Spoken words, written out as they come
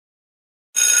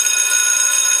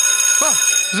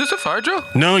Is this a fire drill?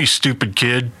 No, you stupid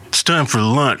kid. It's time for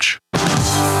lunch.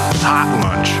 Hot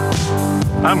lunch.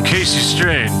 I'm Casey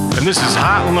Strain, and this is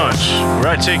Hot Lunch,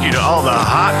 where I take you to all the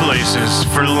hot places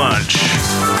for lunch.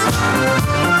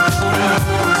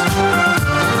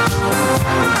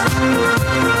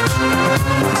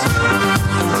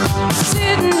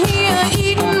 Sitting here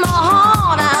eating my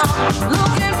heart out,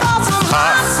 looking for some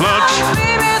hot lunch.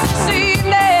 Baby, this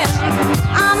evening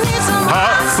I need some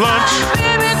hot lunch.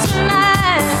 Baby,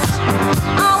 tonight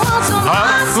I want some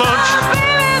hot lunch.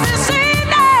 Baby, this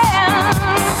evening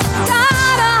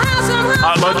gotta have some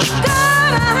Hot lunch.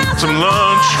 Gotta have Some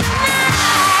lunch.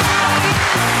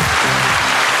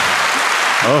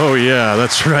 Oh, yeah,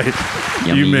 that's right.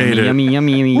 Yummy, You made it. Yummy,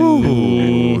 yummy, yummy.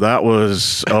 Ooh, that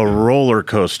was a roller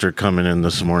coaster coming in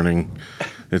this morning.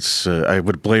 It's. I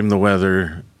would blame the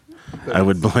weather. I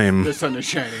would blame. The sun is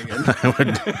shining again.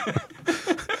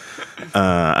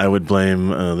 I would blame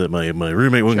that my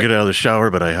roommate wouldn't get out of the shower,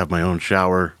 but I have my own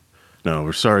shower. No,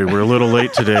 we're sorry. We're a little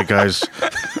late today, guys.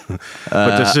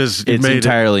 But this is. It's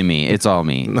entirely me. It's all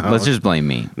me. No. Let's just blame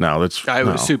me. No, that's. I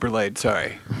was no. super late.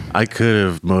 Sorry. I could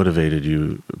have motivated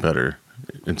you better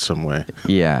in some way.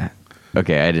 Yeah.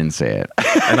 Okay, I didn't say it.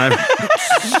 And I'm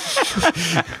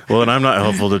well, and I'm not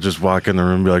helpful to just walk in the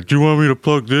room and be like, "Do you want me to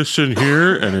plug this in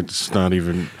here?" And it's not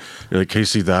even. You're like,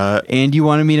 Casey, that. And you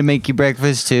wanted me to make you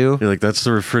breakfast too? You're like, that's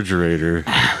the refrigerator.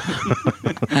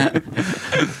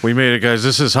 We made it, guys.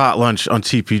 This is Hot Lunch on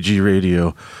TPG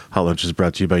Radio. Hot Lunch is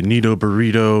brought to you by Nito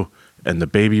Burrito and the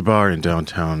Baby Bar in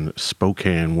downtown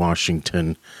Spokane,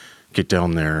 Washington. Get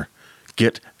down there.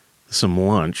 Get some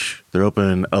lunch. They're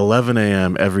open 11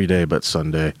 a.m. every day but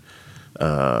Sunday.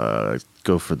 Go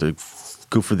for the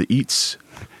eats.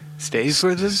 Stay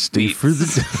for the Stay for the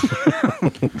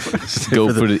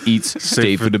Go for the eats,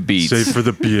 stay for the beats. Stay for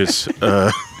the beats.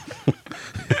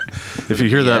 If you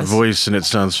hear that Yes. voice and it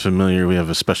sounds familiar, we have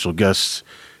a special guest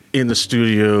in the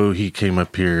studio. He came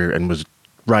up here and was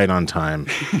right on time.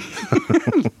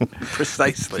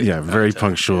 precisely. Yeah, very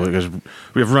punctual. Because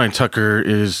we have Ryan Tucker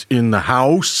is in the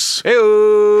house.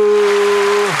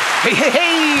 Hey-o.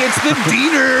 Hey, it's the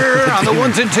Diener on the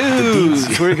ones and twos.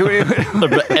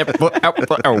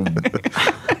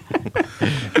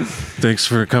 Thanks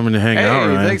for coming to hang Hey, out,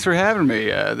 Ryan. thanks for having me.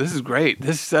 This is great.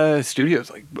 This studio is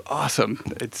like awesome.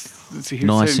 It's here's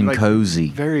Nice saying, and like, cozy.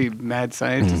 Very mad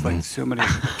science. It's like so many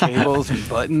cables and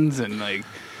buttons and like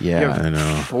Yeah, you have I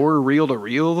know. 4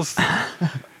 reel-to-reels.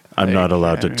 I'm not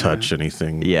allowed to yeah. touch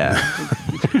anything. Yeah.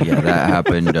 Yeah, that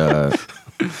happened.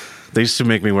 They used to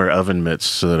make me wear oven mitts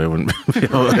so that I wouldn't be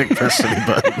able to like, press any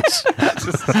buttons.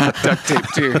 Just duct tape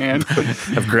to your hand.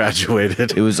 I've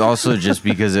graduated. It was also just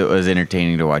because it was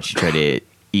entertaining to watch you try to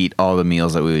eat all the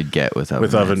meals that we would get with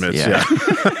oven mitts. Yeah.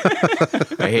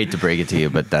 I hate to break it to you,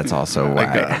 but that's also why.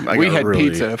 We got had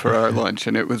really- pizza for our lunch,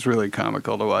 and it was really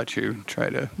comical to watch you try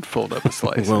to fold up a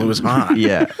slice. Well, it was hot.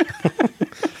 Yeah.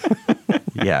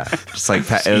 Yeah. Just like it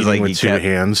was Eating like with you two kept,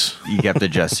 hands. you kept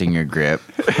adjusting your grip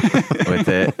with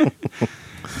it.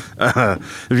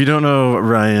 If you don't know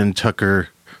Ryan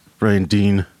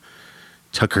Dean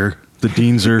Tucker, the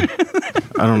Deanser,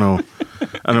 I don't know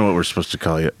what we're supposed to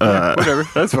call you. Whatever,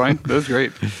 that's fine. That was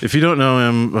great. If you don't know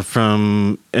him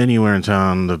from anywhere in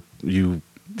town, you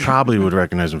probably would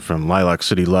recognize him from Lilac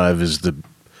City Live is the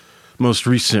most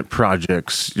recent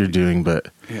projects you're doing, but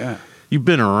Yeah. you've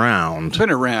been around. Been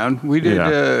around. We did,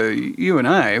 Yeah. you and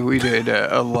I, we did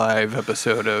a live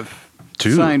episode of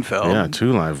Two. Seinfeld. Yeah,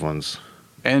 2 live ones.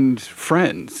 And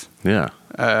Friends. Yeah.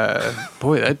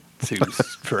 Boy, that seems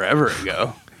forever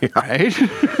ago. Yeah. Right?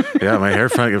 Yeah, my hair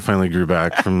finally grew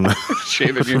back from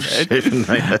Shaving your head. shaving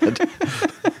my head.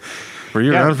 Were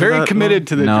you Yeah, around for very that? committed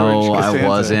to the No, George I Costanza.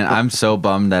 wasn't. I'm so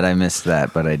bummed that I missed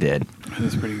that, but I did. That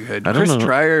was pretty good. I don't Chris know.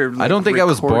 Dreyer. I don't think I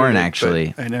was recorded born, it, but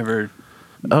actually. I never.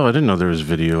 Oh, I didn't know there was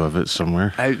video of it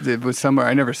somewhere. It was somewhere.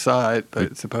 I never saw it,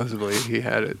 but supposedly he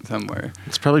had it somewhere.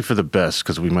 It's probably for the best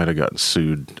because we might have gotten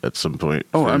sued at some point.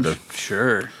 Oh, for I'm the-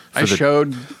 sure. I the-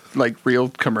 showed like real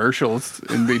commercials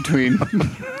in between.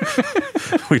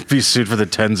 We'd be sued for the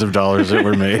tens of dollars that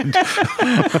were made.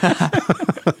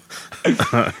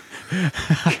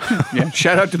 Yeah.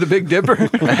 Shout out to the Big Dipper.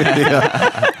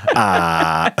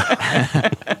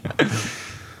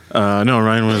 No,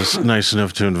 Ryan was nice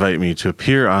enough to invite me to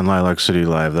appear on Lilac City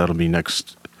Live. That'll be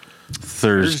next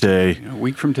Thursday A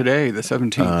week from today, the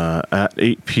 17th. at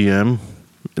 8 p.m.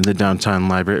 in the downtown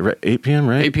library. 8 p.m.,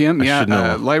 right? 8 p.m. I Yeah. should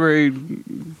know. Library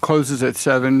closes at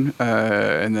 7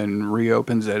 and then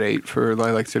reopens at 8 for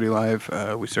Lilac City Live.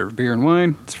 We serve beer and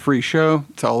wine. It's a free show.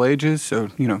 It's all ages. So,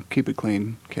 keep it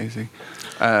clean, Casey.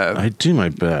 I do my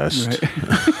best. Right.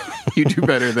 You do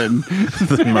better than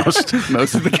most.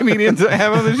 most of the comedians I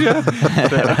have on the show.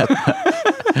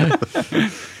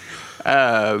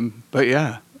 But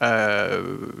yeah,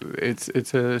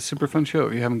 it's a super fun show.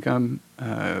 If you haven't come,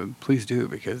 please do,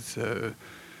 because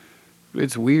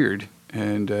it's weird,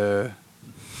 and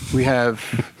we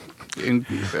have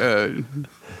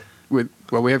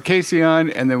we have Casey on,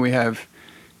 and then we have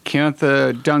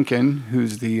Keantha Duncan,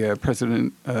 who's the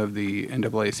president of the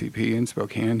NAACP in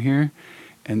Spokane here.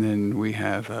 And then we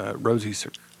have Rosie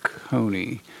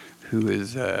Ciccone, who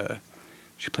is,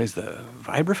 she plays the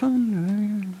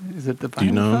vibraphone? Is it the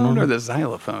vibraphone or the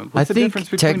xylophone? What's I the think difference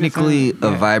between technically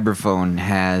the sound? a vibraphone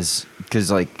has,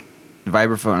 because like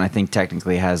vibraphone, I think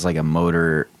technically has like a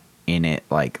motor in it,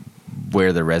 like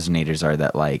where the resonators are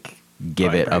that like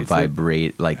give it a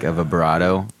Vibrates a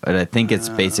vibrato. But I think it's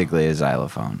basically a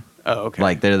xylophone. Oh, okay.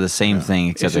 Like they're the same thing,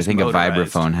 except I just think a motorized.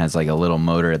 vibraphone has like a little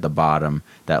motor at the bottom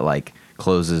that like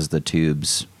closes the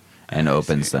tubes and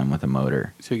opens them with a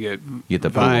motor. So you get the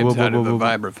vibes out of the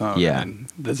vibraphone, Yeah. and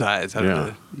the xyz out Yeah.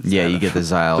 of the Yeah, you get the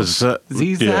xylos.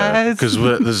 Z's? Because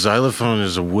the xylophone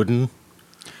is a wooden.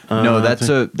 No, I that's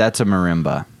think a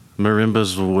marimba.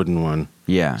 marimba's the wooden one.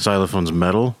 Yeah, Xylophone's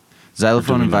metal.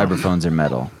 xylophone and know? vibraphones are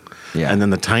metal. Yeah, And then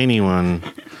the tiny one,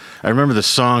 I remember the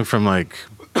song from like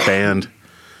band,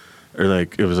 or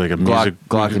like it was like a music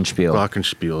Glockenspiel.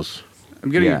 Glockenspiels. I'm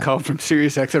getting Yeah. a call from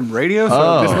Sirius XM Radio,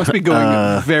 so this must be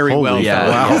going very holy well. yeah.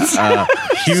 Wow.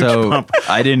 Huge So bump.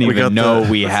 I didn't We even got know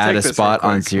the- we Let's had take a this spot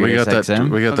real on quick. We Sirius got that. XM.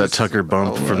 We got I'll that just- Tucker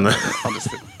bump from the. I'll just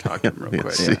talk real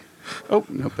quick. Yeah. Oh,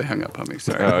 nope, they hung up on me.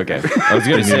 Sorry. Oh, okay. I was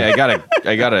gonna say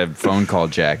I got a phone call,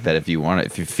 Jack. That if you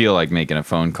feel like making a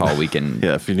phone call, we can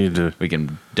Yeah, if you need to, we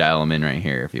can dial them in right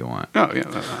here if you want. Oh, yeah.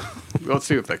 Let's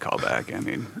see if they call back. I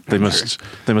mean, they I'm must. sure.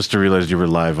 They must have realized you were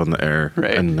live on the air,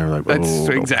 Right. and they're like, That's "Oh,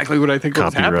 exactly what I think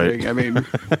was copyright." happening. I mean,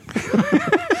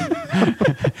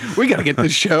 we got to get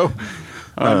this show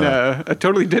on a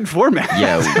totally dead format.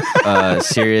 Yeah,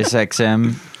 Sirius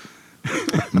XM.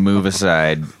 Move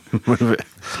aside.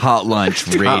 Hot Lunch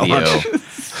Radio Lunch.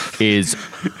 is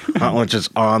Hot Lunch is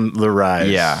on the rise.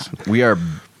 yeah. We are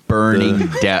burning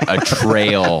a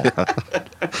trail.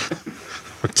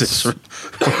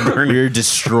 We're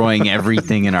destroying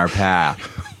everything in our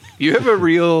path. You have a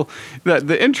real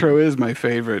the intro is my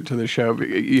favorite to the show.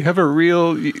 You have a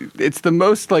real. It's the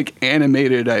most like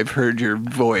animated I've heard your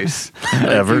voice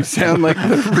Ever. You sound like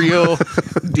the real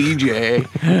DJ,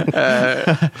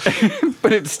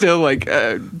 but it's still like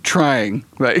trying.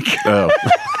 Like Oh.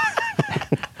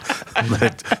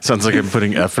 That sounds like I'm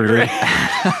putting effort in.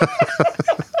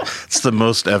 It's the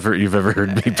most effort you've ever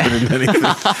heard me put in anything.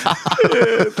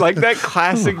 like that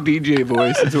classic DJ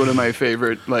voice is one of my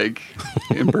favorite like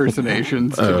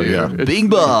impersonations to Oh, do. yeah. It's- Bing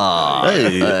bong.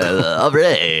 Hey. All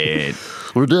right.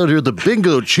 We're down here at the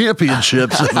Bingo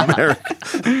Championships of America.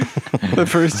 The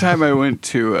first time I went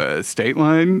to State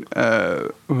Line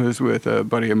was with a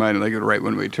buddy of mine, like right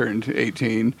when we turned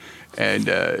 18,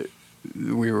 and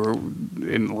we were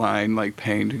in line, like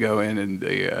paying to go in, and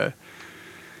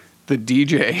the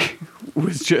DJ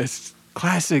was just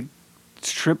classic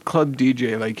strip club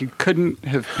DJ. Like you couldn't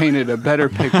have painted a better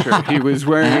picture. He was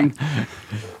wearing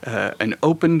an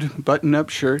opened button-up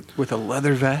shirt with a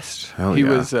leather vest. Hell He yeah.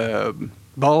 was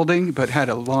balding, but had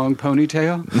a long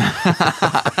ponytail.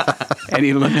 And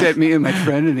he looked at me and my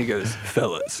friend, and he goes,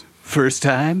 "Fellas, first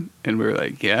time?" And we were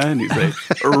like, "Yeah." And he's like,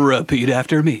 "Repeat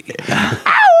after me."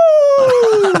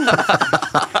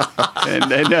 And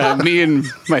then me and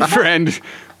my friend,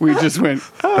 we just went,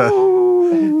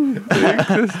 "Oh,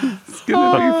 this is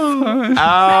gonna be fun."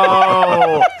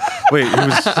 Oh. Wait, he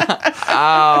was.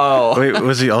 Oh. Wait,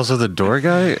 was he also the door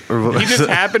guy? Or what He was just it?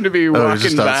 happened to be he was walking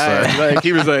just by. outside. Like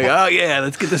he was like, "Oh yeah,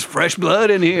 let's get this fresh blood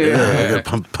in here." Yeah, I gotta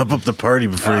pump up the party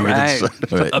before All you get right.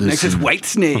 inside. Up next is White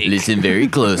Snake. Listen very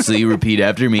closely. Repeat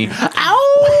after me.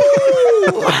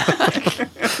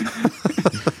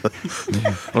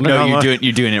 Wonder No, how long-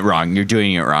 you're doing it wrong. You're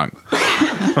doing it wrong.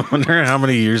 I wonder how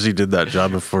many years he did that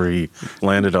job before he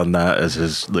landed on that as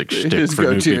his like shtick His for new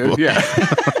go-to. people. Yeah.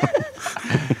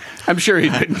 I'm sure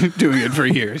he'd been doing it for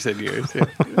years and years.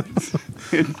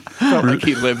 It felt like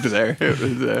he lived there. It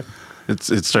was.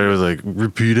 It started with like,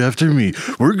 repeat after me.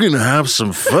 We're gonna have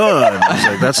some fun. It's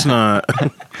like that's not.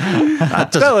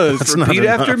 Fellas, that's not repeat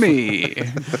after enough. me.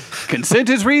 Consent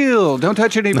is real. Don't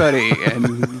touch anybody.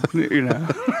 And,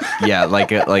 Yeah, like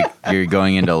you're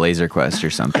going into Laser Quest or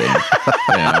something.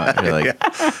 You're like,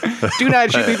 do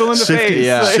not shoot people in the face.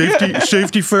 yeah.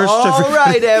 Safety first. all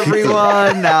right,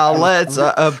 everyone. Now let's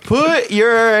put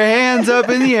your hands up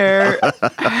in the air.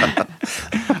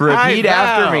 Repeat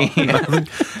after me.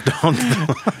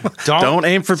 Don't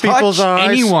aim for touch people's eyes.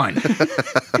 anyone.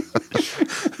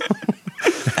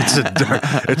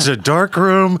 It's a dark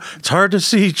room. It's hard to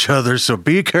see each other, so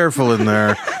be careful in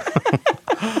there.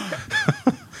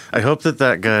 I hope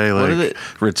that guy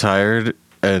retired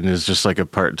and is just like a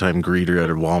part-time greeter at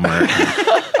a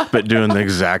Walmart, but doing the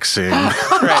exact same.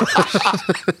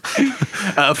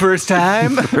 First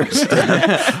time. Repeat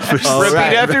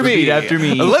after me. Repeat after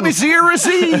me. Let me see your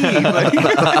receipt.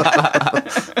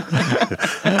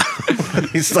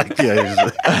 He's like,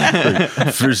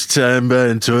 first time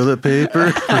buying toilet paper.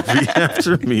 Repeat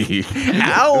after me.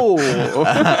 Ow.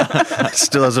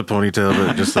 Still has a ponytail,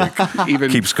 but just like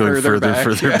Even keeps going further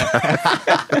back.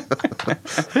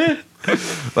 back.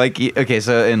 Like, okay,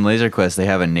 so in Laser Quest they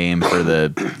have a name for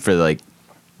like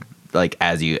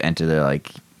as you enter, they're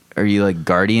like, are you like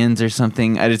guardians or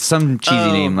something? It's some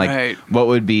cheesy name. Like, right. what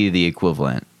would be the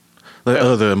equivalent?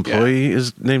 The employee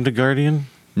is named a guardian.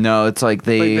 No, it's like Like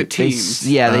the teams.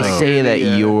 they say that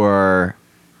you're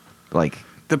like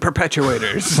The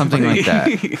perpetuators. something like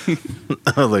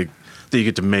that. Like that you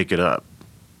get to make it up,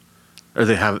 or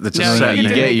they have. That's No, a set you get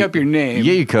to name. make up your name. You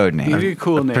get your code name. You do a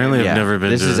cool name. Apparently I've never been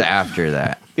This to- is after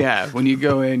that, Yeah, when you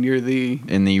go in, you're the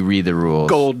and then you read the rules.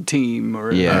 gold team.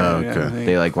 Or Yeah. Oh, okay.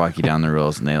 They like walk you down the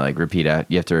rules, and they like repeat.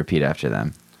 You have to repeat after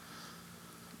them,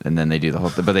 and then they do the whole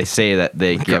thing. But they say that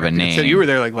they give a name. So you were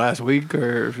there like last week,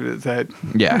 or is that?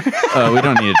 Yeah. We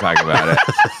don't need to talk about it.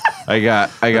 I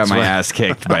got my ass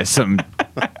kicked by some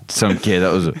kid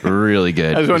that was really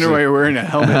good. I was wondering why you're wearing a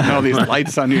helmet and all these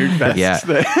lights on your vest. Yeah.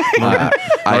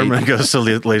 Norman goes to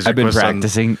Laser I've been Quest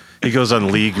practicing. He goes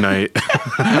on League Night.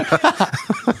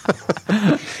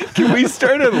 Can we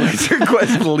start a Laser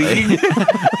Quest league?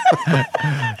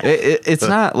 It's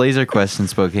not Laser Quest in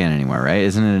Spokane anymore, right?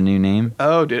 Isn't it a new name?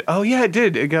 Oh yeah, it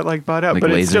did. It got like bought out, Like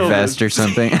but it's Laser still Fest or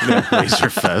something? Laser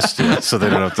Fest, yeah, so they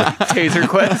don't have to. Taser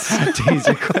Quest.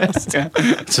 Taser Quest. Yeah.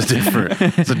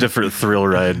 It's a different thrill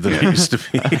ride than it used to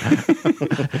be.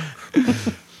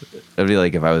 It'd be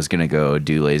like if I was gonna go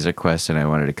do Laser Quest and I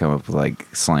wanted to come up with like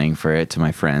slang for it to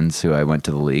my friends who I went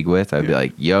to the league with. I'd be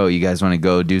like, "Yo, you guys want to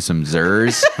go do some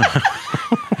Zers?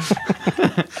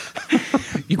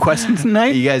 You question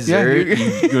tonight? You guys Yeah, Zers?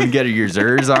 You want to get your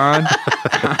Zers on?"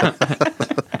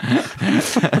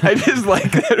 I just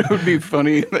like that. It would be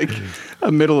funny, like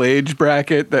a middle-age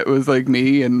bracket that was like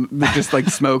me and just like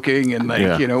smoking and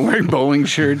like wearing bowling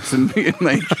shirts and being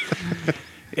like.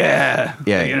 Yeah.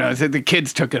 So the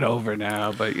kids took it over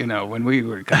now, but when we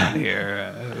were coming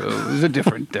here, it was a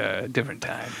different time.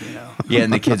 Yeah,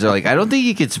 and the kids are like, "I don't think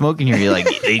you could smoke in here." You're like,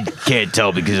 "They can't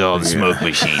tell because of all the smoke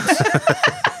machines."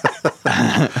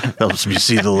 Helps me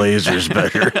see the lasers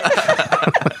better.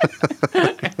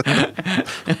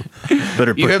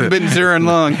 You haven't been zeroing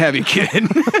long, have you, kid?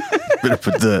 Better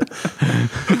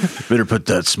put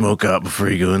that smoke out before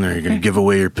you go in there. You're gonna give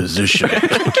away your position.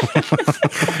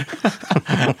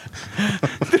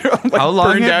 They're all like How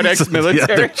long burned out have you-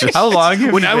 ex-military. How long?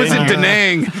 Have When you I was been in here? Da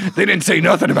Nang, they didn't say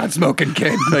nothing about smoking,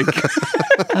 kid. Like,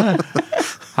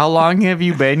 How long have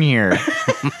you been here?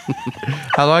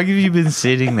 How long have you been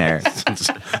sitting there?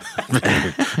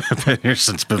 I've been here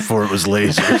since before it was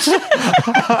lasers.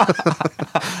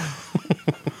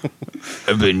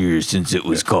 I've been here since it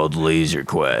was called Laser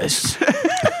Quest.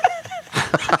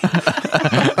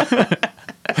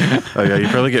 Oh yeah, you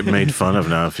probably get made fun of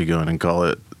now if you go in and call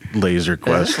it Laser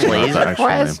Quest. Laser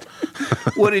Quest?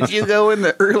 what did you go in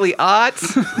the early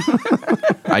aughts?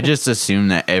 I just assume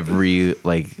that every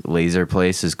like laser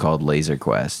place is called Laser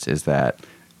Quest. Is that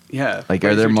Yeah. like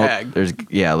are there laser more? tag. There's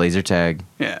laser tag.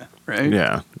 Yeah. Right.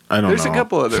 Yeah, I don't There's know. a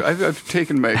couple other. I've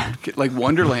taken my like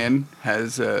Wonderland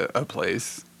has a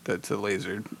place that's a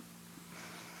laser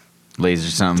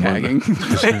Laser something. tagging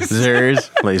place. Zers.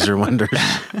 Laser Wonders.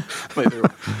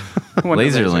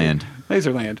 Laserland.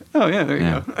 Laserland. Oh yeah, there you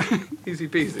Yeah. go. Easy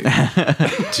peasy.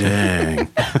 Dang.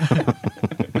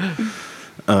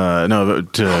 No,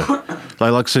 but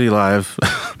Lilac City Live.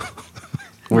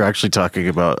 We're actually talking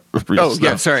about real Oh, stuff.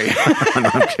 yeah, sorry. No,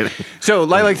 I'm kidding. So,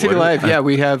 Lilac City What? Live, yeah,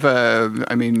 we have,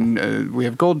 we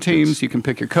have gold teams. You can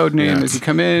pick your code name Yeah. as you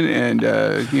come in, and,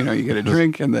 you get a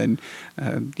drink, and then,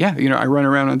 I run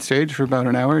around on stage for about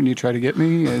an hour, and you try to get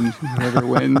me, and whoever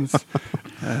wins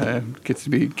gets to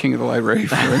be king of the library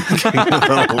for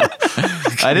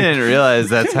I didn't realize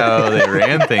that's how they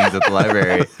ran things at the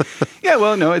library. Yeah,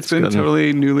 well, no, it's been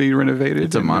totally newly renovated.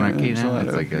 It's a and, monarchy there's now. lot It's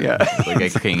of- like a yeah.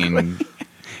 like a king and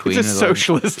queen. It's a of the-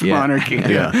 socialist Yeah. monarchy.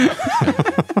 Yeah.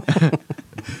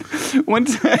 One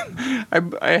time,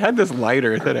 I had this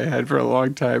lighter that I had for a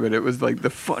long time, and it was like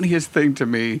the funniest thing to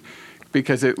me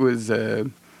because it was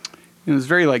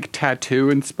very like tattoo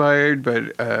inspired,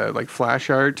 but like flash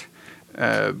art.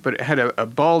 But it had a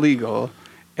bald eagle,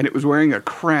 and it was wearing a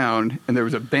crown, and there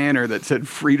was a banner that said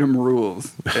 "Freedom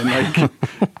Rules," and like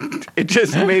it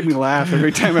just made me laugh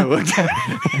every time I looked at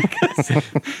it because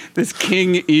this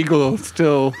king eagle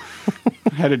still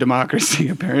had a democracy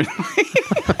apparently.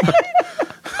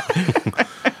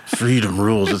 Freedom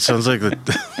rules. It sounds like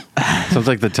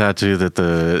the tattoo that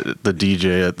the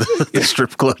DJ at the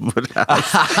strip club would have.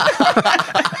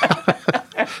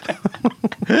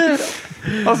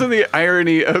 Also, the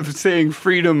irony of saying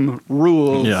 "freedom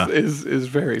rules" Yeah. is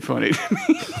very funny to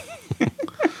me.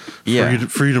 Yeah.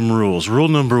 Freedom rules. Rule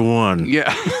number 1.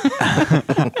 Yeah.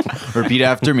 Repeat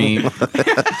after me.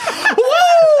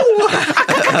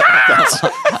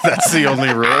 That's the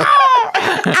only rule.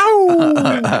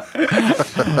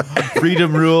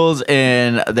 Freedom rules,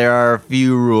 and there are a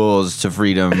few rules to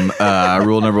freedom.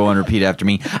 Rule number 1: repeat after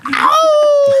me.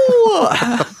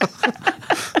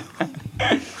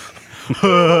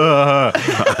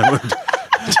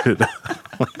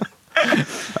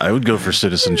 I would go for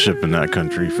citizenship in that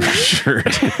country for sure.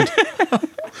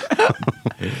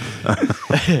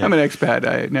 I'm an expat.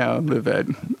 I now live at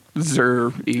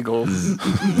Zur Eagle.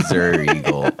 Sir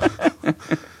Eagle.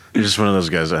 You're just one of those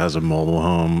guys that has a mobile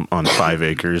home on 5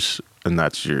 acres, and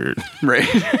that's your Right.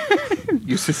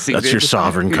 You seceded. that's your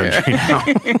sovereign country now.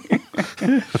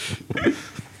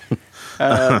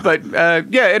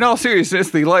 In all seriousness,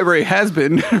 the library has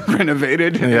been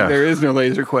renovated. Yeah. There is no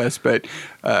Laser Quest, but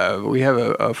we have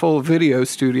a full video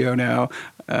studio now,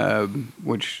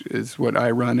 which is what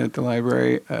I run at the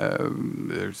library.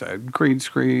 There's a green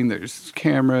screen, there's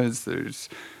cameras, there's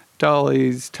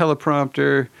dollies,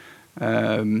 teleprompter,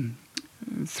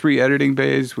 3 editing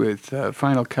bays with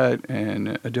Final Cut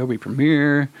and Adobe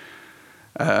Premiere.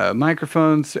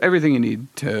 Microphones, everything you need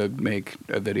to make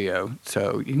a video.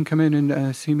 So you can come in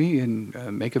and see me and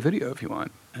make a video if you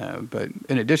want. But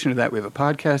in addition to that, we have a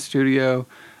podcast studio.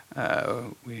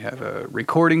 We have a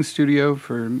recording studio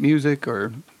for music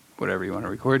or whatever you want to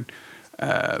record.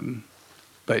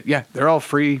 But yeah, they're all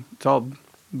free. It's all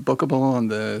bookable on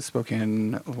the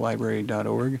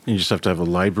SpokaneLibrary.org. You just have to have a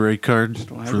library card. The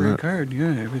for library that. card,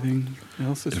 yeah. Everything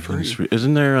else is free.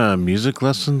 Isn't there music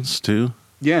lessons too?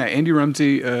 Yeah, Andy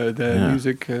Rumsey, the Yeah.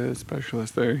 music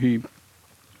specialist there, he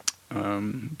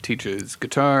teaches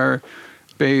guitar,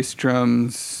 bass,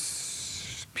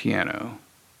 drums, piano,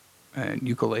 and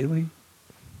ukulele.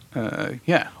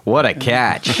 Yeah. What a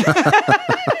catch.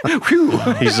 Whew.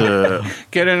 He's a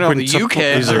Getting all the Quintuple-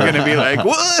 UCats he's are a- going to be like,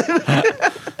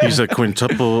 what? he's a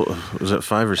quintuple. Was that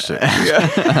 5 or 6?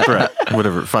 Fret,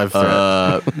 whatever. 5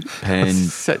 fret.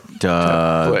 Set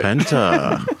Penta.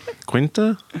 Penta.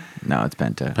 Quinta. No, it's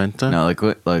Penta. Penta? No,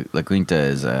 La Quinta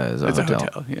is a It's a hotel.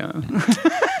 hotel, yeah.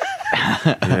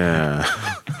 Yeah.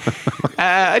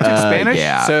 I took Spanish,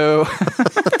 yeah. so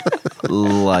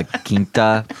La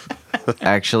Quinta,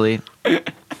 actually.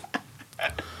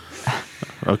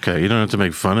 Okay, you don't have to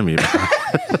make fun of me.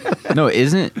 No,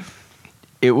 isn't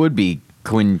it? Would be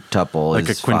quintuple Like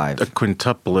is a 5.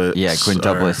 quintuplet. Yeah,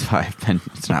 quintuple is 5.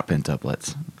 It's not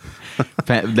pentuplets.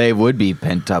 They would be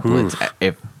pentuplets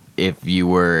if you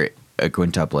were a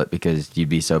quintuplet, because you'd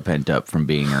be so pent up from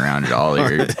being around all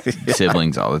your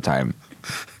siblings all the time.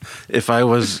 If I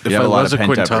was You have a lot a of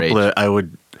pent-up quintuplet, I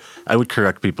would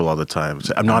correct people all the time.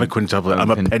 Say, I'm not a quintuplet. I'm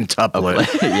a pentuplet.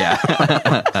 Yeah.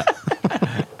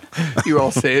 you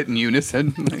all say it in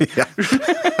unison. Like,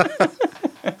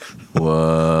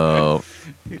 Whoa.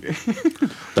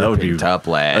 That would be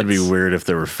Pentuplets. That'd be weird if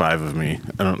there were 5 of me.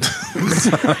 I don't.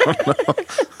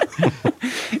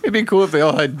 it'd be cool if they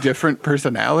all had different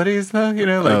personalities, though,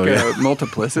 Oh, yeah.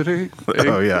 multiplicity. Like,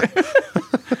 Oh yeah,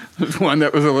 there's one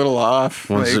that was a little off.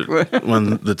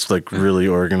 one that's like really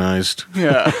organized.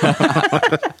 Yeah.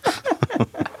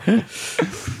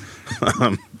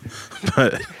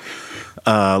 But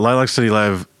Lilac City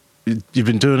Live, you've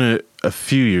been doing it a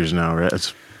few years now, right?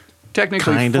 It's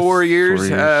Technically Kind of 4 years. 4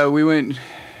 years. We went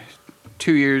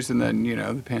 2 years, and then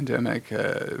the pandemic,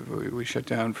 we shut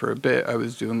down for a bit. I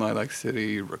was doing Lilac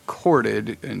City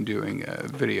recorded and doing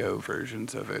video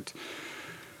versions of it,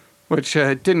 which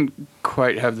didn't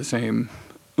quite have the same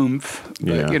oomph.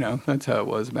 But, that's how it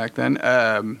was back then.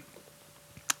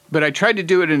 But I tried to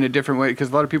do it in a different way because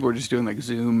a lot of people were just doing like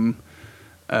Zoom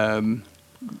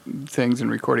things and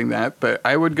recording that. But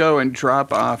I would go and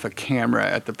drop off a camera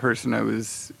at the person I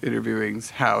was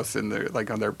interviewing's house on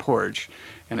their porch,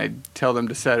 and I'd tell them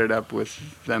to set it up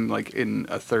with them like in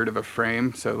a third of a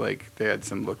frame, so like they had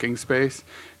some looking space.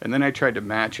 And then I tried to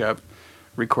match up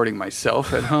recording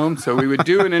myself at home. So we would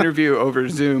do an interview over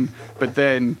Zoom, but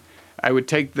then I would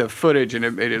take the footage and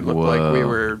it made it look like we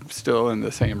were still in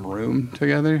the same room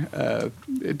together.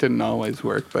 It didn't always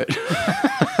work, but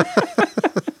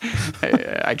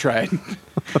I tried.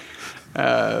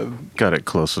 Got it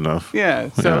close enough. Yeah,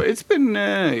 so it's been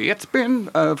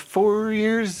 4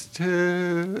 years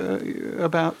to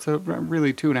about, so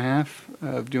really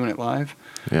 2.5 of doing it live.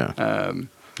 Yeah.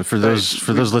 For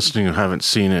those listening who haven't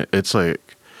seen it, it's a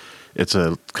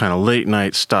kind of late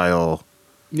night style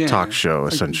talk show,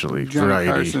 essentially. Johnny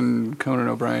variety. Carson, Conan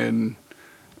O'Brien.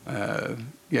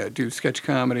 Do sketch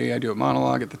comedy. I do a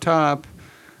monologue at the top.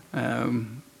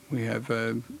 We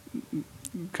have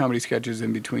comedy sketches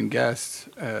in between guests,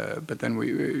 but then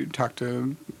we talk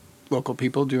to local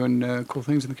people doing cool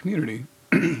things in the community.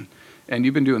 And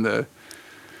you've been doing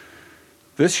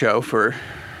this show for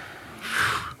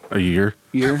a year,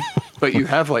 but you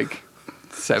have like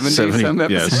 70 some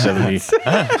episodes. Yeah,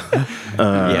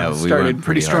 70. We started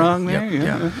pretty strong there.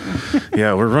 Yep.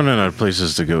 Yeah, we're running out of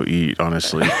places to go eat,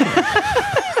 honestly.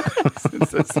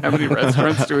 How many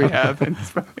restaurants do we have?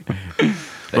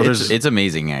 It's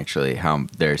amazing, actually, how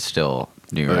there's still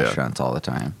new restaurants all the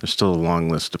time. There's still a long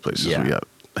list of places we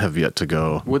have yet to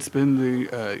go. What's been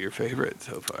your favorite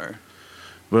so far?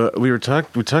 Well, we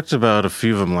talked about a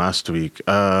few of them last week.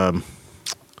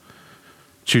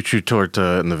 Choo Choo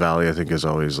Torta in the Valley, I think, is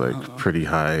always pretty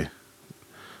high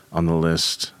on the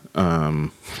list.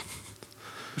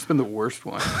 It's been the worst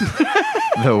one.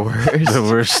 The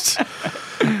worst.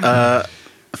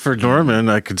 For Norman,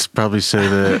 I could probably say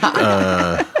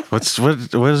that. What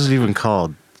is it even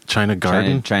called? China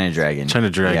Garden, China Dragon,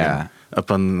 Yeah, up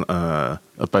by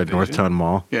Northtown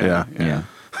Mall. Yeah.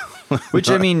 Which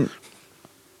I mean,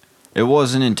 it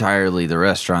wasn't entirely the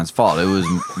restaurant's fault. It was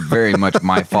very much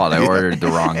my fault. I ordered the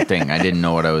wrong thing. I didn't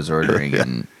know what I was ordering,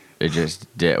 and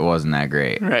it wasn't that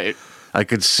great. Right. I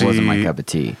could see. It wasn't my cup of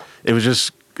tea. It was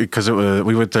just because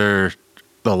we went there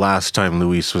the last time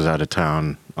Luis was out of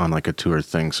town on like a tour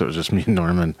thing, so it was just me and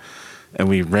Norman, and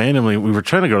we were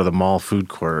trying to go to the mall food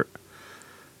court,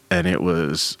 and it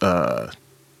was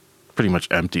pretty much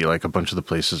empty. Like a bunch of the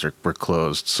places were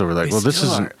closed, so we're like, this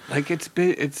isn't like it's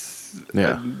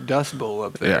a dust bowl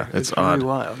up there. Yeah, it's really odd.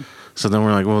 Wild. So then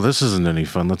we're like, well, this isn't any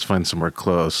fun. Let's find somewhere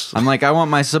close. I'm like, I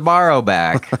want my Sbarro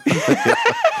back.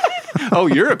 Oh,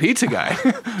 you're a pizza guy.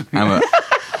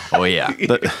 Oh yeah.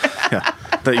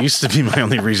 That used to be my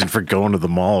only reason for going to the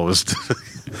mall was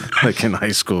like in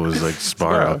high school was like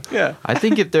Sbarro. Yeah. I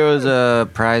think if there was a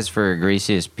prize for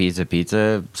greasiest pizza,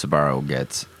 Sbarro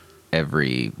gets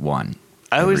every one.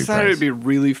 I always thought prize. it'd be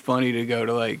really funny to go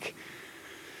to like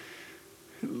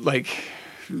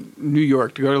New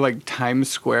York, to go to like Times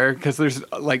Square, because there's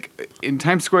like in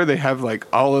Times Square they have like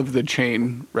all of the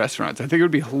chain restaurants. I think it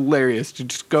would be hilarious to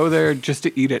just go there just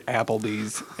to eat at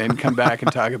Applebee's and come back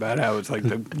and talk about how it's like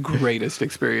the greatest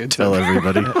experience. Tell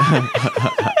everybody.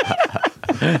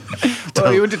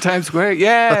 Well, you went to Times Square?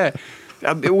 Yeah.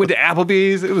 It went to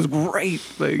Applebee's. It was great.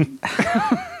 Like,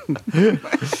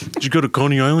 did you go to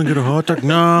Coney Island get a hot dog?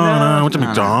 No, I went to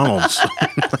McDonald's.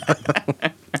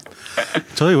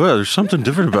 Tell you what, there's something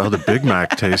different about how the Big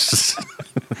Mac tastes.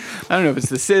 I don't know if it's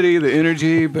the city, the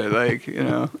energy, but like,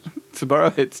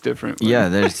 Sbarro hits different. Yeah,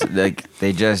 there's like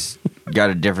they just got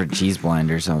a different cheese blend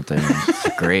or something.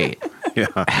 It's great. Yeah,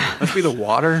 must be the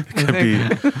water.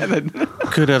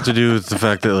 Could have to do with the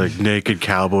fact that like naked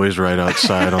cowboys right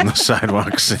outside on the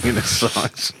sidewalk singing his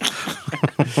songs.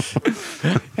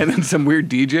 And then some weird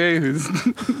DJ who's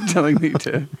telling me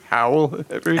to howl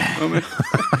every moment.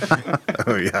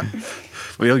 Oh yeah.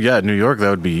 Well, yeah, New York, that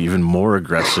would be even more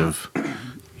aggressive.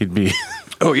 He'd be.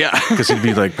 Oh yeah, because he'd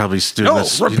be like probably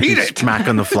repeat it,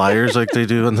 smacking the flyers like they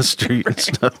do on the street and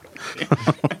stuff.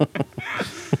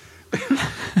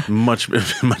 much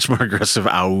more aggressive.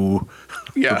 Ow!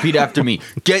 Yeah. Repeat after me.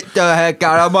 Get the heck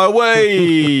out of my way!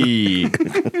 He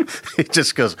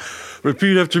just goes,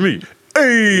 repeat after me.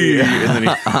 Hey! And then he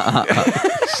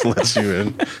just lets you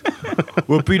in.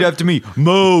 Repeat after me.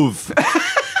 Move.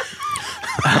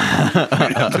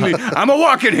 I'm a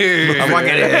walking here. I'm walking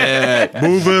it.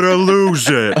 Move it or lose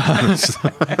it.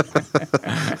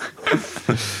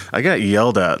 I got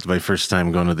yelled at my first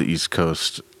time going to the East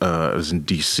Coast. I was in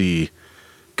D.C.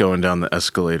 going down the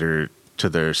escalator to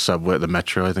their subway, the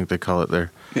metro, I think they call it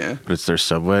there. Yeah. But it's their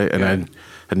subway. And Yeah. I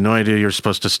had no idea you're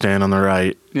supposed to stand on the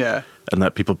right Yeah. and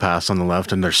let people pass on the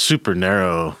left. And they're super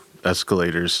narrow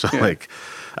escalators. So, Yeah. like,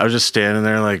 I was just standing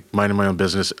there, like, minding my own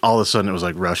business. All of a sudden, it was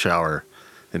like rush hour.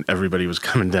 And everybody was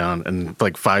coming down, and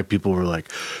like 5 people were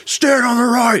like, "Stand on the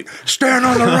right! Stand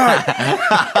on the right!"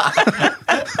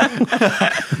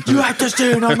 You have to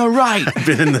stand on the right. I'd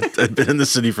been in the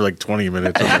city for like 20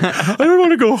 minutes. I'm like, I don't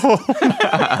want to go home.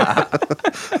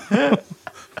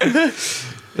 It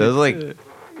was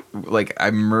like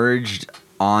I merged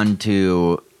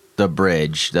onto the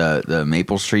bridge, the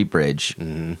Maple Street Bridge,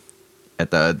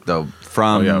 at the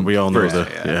from. Oh yeah, we all know first-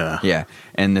 the Yeah,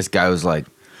 and this guy was like,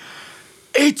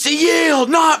 "It's a yield,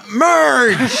 not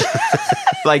merge!"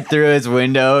 Like through his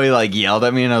window, he like yelled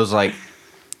at me, and I was like,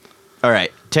 "All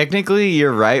right, technically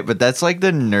you're right, but that's like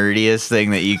the nerdiest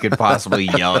thing that you could possibly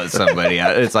yell at somebody."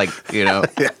 It's like, you'd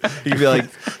be like,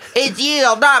 "It's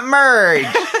yield, not merge."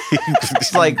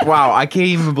 It's like, wow, I can't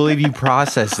even believe you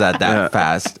processed that Yeah.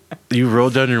 fast. You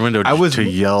rolled down your window I was- to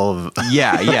yell.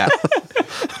 Yeah, yeah,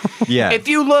 yeah. If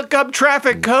you look up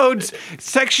traffic codes,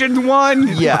 section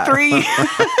 1, Yeah. 3.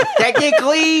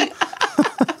 Technically,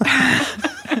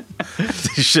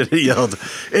 You should have yelled,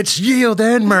 "It's yield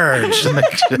and merge."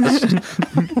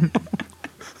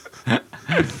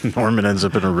 Norman ends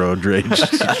up in a road rage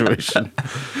situation.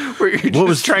 Where you're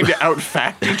just trying to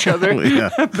outfact each other Yeah.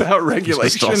 about Just all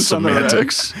regulations on the road.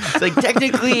 semantics. it's like,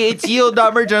 technically it's yield,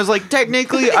 not merge. And I was like,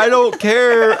 technically, I don't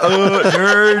care,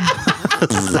 nerd. And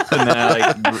then I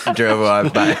like drove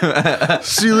off by.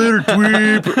 See you later,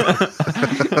 dweeb.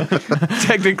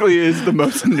 Technically is the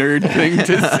most nerd thing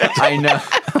to say. I know.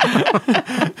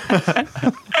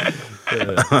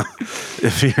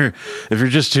 If you're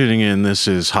just tuning in, this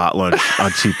is Hot Lunch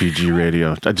on TPG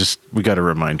Radio. We got to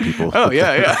remind people. Oh,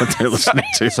 yeah, yeah. what they're listening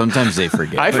to. Sometimes they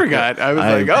forget. I forgot. I was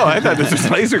like, oh, I thought this was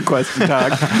Laser Quest to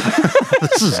talk.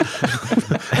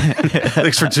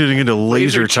 Thanks for tuning into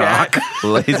Laser Chat. Talk.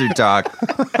 Laser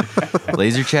talk.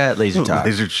 Laser chat, laser talk.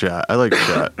 Laser chat. I like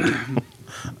chat.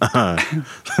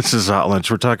 This is Hot Lunch.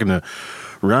 We're talking to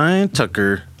Ryan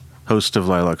Tucker, host of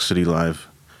Lilac City Live.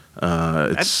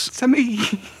 That's me.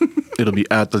 It'll be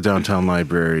at the Downtown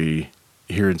Library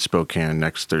here in Spokane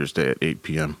next Thursday at 8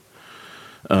 p.m.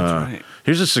 right.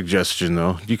 Here's a suggestion,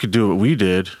 though. You could do what we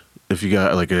did. If you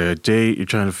got like a date, you're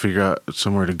trying to figure out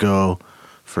somewhere to go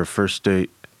for a first date,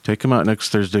 take them out next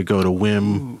Thursday. Go to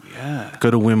Whim. Ooh, yeah. Go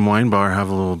to Whim Wine Bar. Have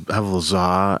a little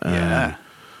za and Yeah. a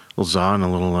little za and a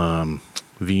little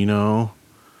vino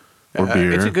or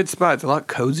beer. It's a good spot. It's a lot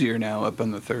cozier now up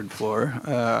on the 3rd floor.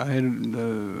 I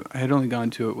had only gone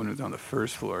to it when it was on the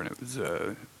 1st floor, and it was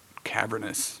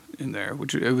cavernous in there,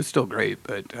 which it was still great,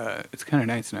 but it's kind of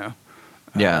nice now.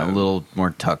 Yeah, a little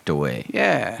more tucked away.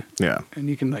 Yeah. Yeah. And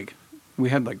you can we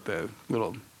had like the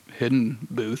little hidden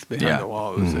booth behind Yeah. the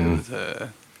wall. It was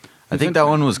I think that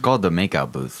one was called the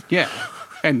makeout booth. yeah.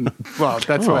 And well,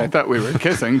 that's why I thought we were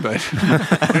kissing, but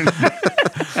I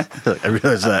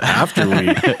realized that after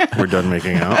we were done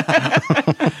making out.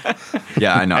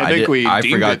 Yeah, I know. I think we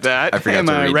deemed it that. I forgot Am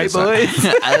to I read right, this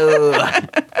out.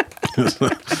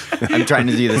 I'm trying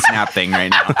to do the snap thing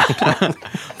right now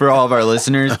for all of our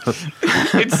listeners.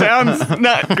 it sounds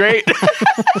not great.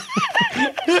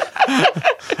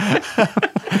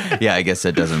 Yeah, I guess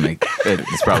that doesn't make.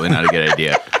 It's probably not a good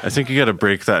idea. I think you got to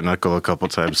break that knuckle a couple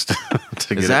times to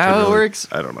get Is it that to how it really- works?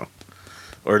 I don't know.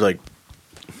 Or like,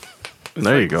 It's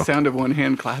there like you go. The sound of one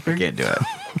hand clapping. Can't do it.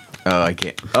 Oh, I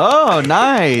can't. Oh,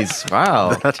 nice!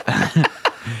 Wow.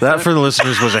 That for the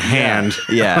listeners was a hand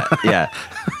Yeah, yeah,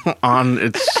 on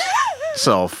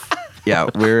itself. yeah.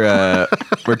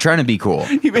 We're trying to be cool.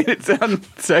 You made it sound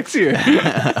sexier.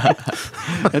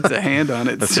 That's a hand on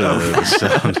That's itself. the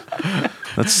sound.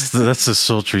 That's the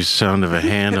sultry sound of a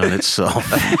hand on itself.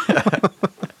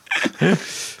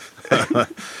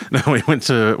 No, we went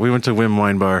to Whim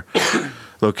Wine Bar,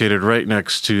 located right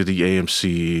next to the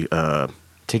AMC.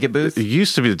 Ticket booth. It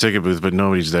used to be the ticket booth, but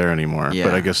nobody's there anymore. Yeah.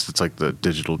 But I guess it's like the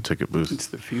digital ticket booth, It's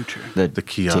the future. the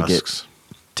kiosks.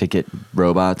 Ticket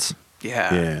robots.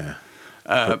 Yeah.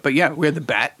 Yeah. But yeah, we had the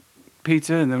bat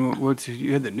pizza, and then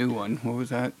you had the new one. What was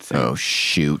that? Oh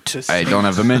shoot! Just- I don't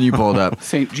have the menu pulled up.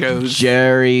 St. Joe's.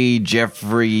 Jeffrey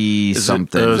Is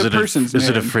something. Is The it person's is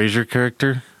it a name. Frasier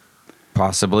character?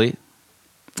 Possibly.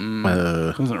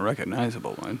 It wasn't a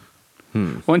recognizable one.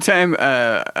 One time,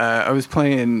 I was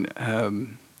playing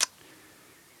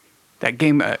that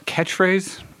game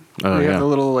Catchphrase. Oh, You yeah. have the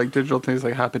little like digital things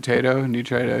like hot potato, and you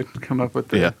try to come up with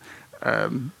the. Yeah.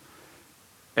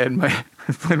 And I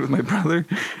was playing with my brother,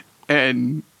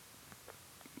 and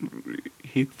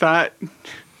he thought,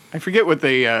 I forget what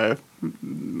the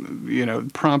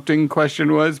prompting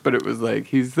question was, but it was like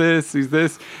he's this,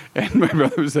 and my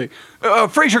brother was like,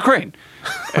 Fraser Crane,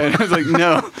 and I was like,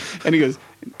 no, and he goes,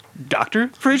 Dr.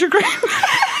 Fraser Crane.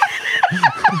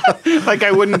 Like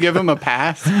I wouldn't give him a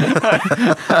pass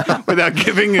without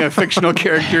giving a fictional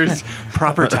character's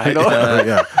proper title.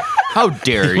 Yeah. How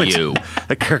dare you?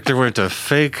 A character went to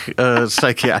fake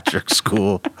psychiatric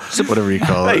school, whatever you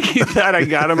call Like it. he thought I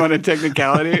got him on a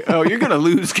technicality. Oh, you're gonna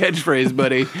lose Catchphrase,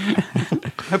 buddy.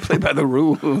 I play by the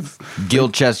rules. Gil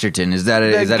Chesterton. Is that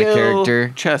a Gil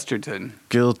character? Chesterton.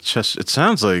 Gil Chester. It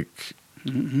sounds like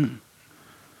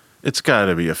it's got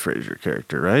to be a Frasier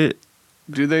character, right?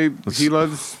 Do they?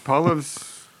 Paul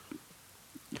loves.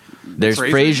 There's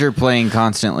Frasier? Frasier playing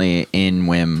constantly in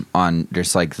Whim on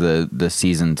just like the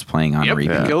seasons playing on repeat.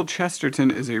 Yeah. Gil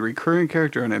Chesterton is a recurring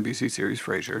character on NBC series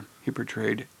Frasier. He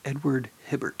portrayed Edward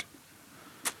Hibbert.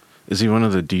 Is he one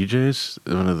of the DJs?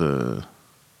 One of the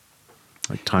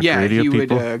like talk Yeah, radio he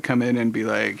people? would come in and be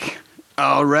like,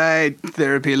 "All right,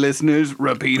 therapy listeners,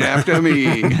 repeat after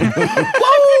me."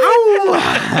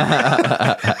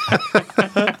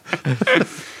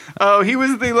 Oh, he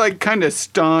was the like kind of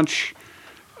staunch,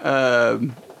 very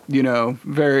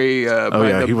by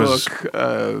yeah, the he was-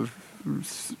 book,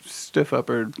 stiff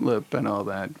upper lip and all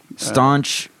that.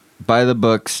 Staunch, by the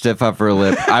book, stiff upper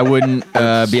lip. I wouldn't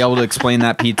be able to explain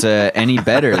that pizza any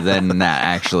better than that,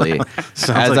 actually. As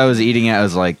like- I was eating it, I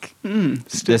was like, this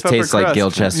Stiff upper tastes like crust.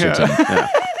 Gil Chesterton. Yeah.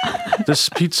 This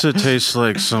pizza tastes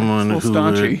like someone It's a who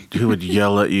little would, staunchy. who would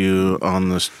yell at you on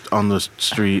the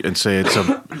street and say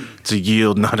it's a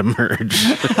yield, not a merge.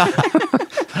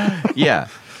 Yeah.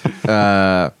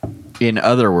 In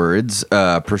other words,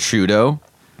 prosciutto,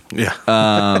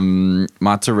 Yeah.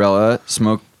 mozzarella,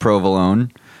 smoked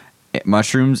provolone,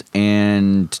 mushrooms,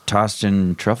 and tossed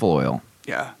in truffle oil.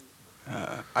 Yeah.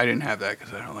 I didn't have that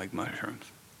because I don't like mushrooms.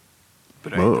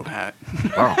 But I Whoa. ate the pat.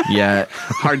 Yeah.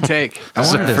 Hard take. This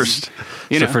is wanted the to- first,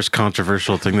 you it's know. the first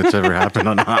controversial thing that's ever happened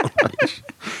on Hot Lunch.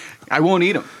 I won't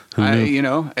eat them. Who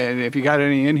knew? And if you got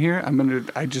any in here,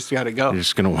 I just got to go. You're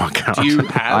just gonna walk out. Do you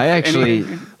have I actually-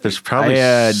 any? There's probably some.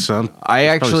 I there's probably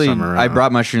actually some I around.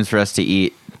 brought mushrooms for us to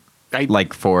eat I,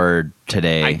 like for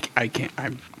today. I can't.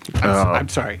 I'm Oh.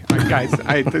 sorry. Guys,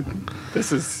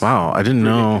 this is... Wow, I didn't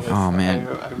know. ridiculous. Oh, man.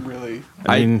 I'm really...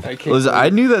 I mean, I can't Listen, I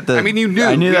knew that the I mean, you knew.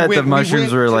 I knew We that the went- we mushrooms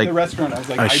went were to like the restaurant. I was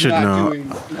like, I I'm should not know. doing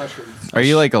mushrooms. Are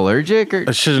you like allergic or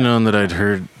I should have known that I'd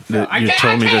heard that I you can't-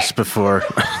 told I me can't. this before.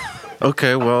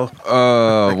 Okay, well,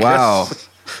 Oh, wow.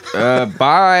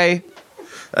 Bye.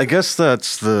 I guess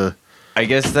that's the. I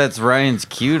guess that's Ryan's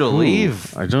cue to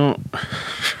leave. I don't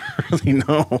really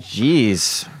know.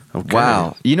 Jeez. Okay.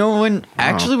 Wow. You know when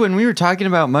when we were talking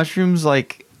about mushrooms,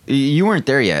 like you weren't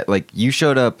there yet. Like you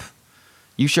showed up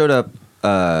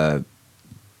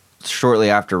shortly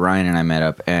after Ryan and I met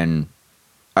up, and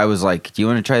I was like, "Do you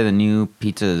want to try the new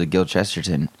pizza, the Gil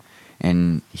Chesterton?"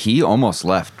 And he almost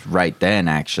left right then,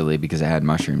 actually, because it had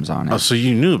mushrooms on it. Oh, so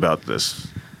you knew about this?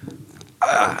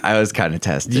 I was kind of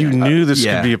tested. You knew this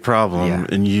yeah. could be a problem, Yeah.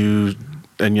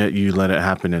 and yet you let it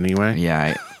happen anyway.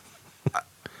 Yeah.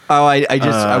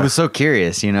 I was so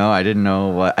curious, you know. I didn't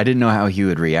know how he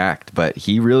would react, but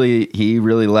he really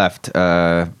left.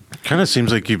 Kind of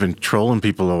seems like you've been trolling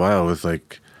people a while with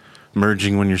like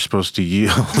merging when you're supposed to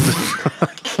yield.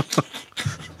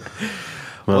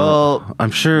 Well,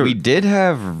 I'm sure We did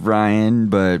have Ryan,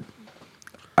 but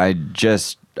I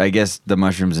guess the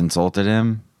mushrooms insulted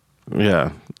him.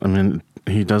 Yeah, I mean,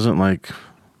 he doesn't like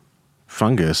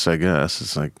fungus. I guess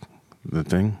it's like the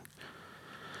thing.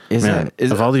 Man,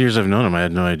 of all the years I've known him, I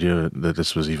had no idea that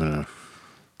this was even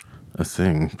a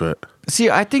thing. But See,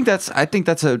 I think that's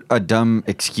a dumb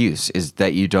excuse, is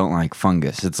that you don't like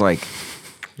fungus. It's like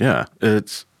yeah,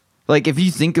 it's if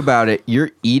you think about it,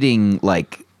 you're eating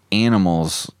like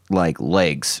animals like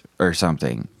legs or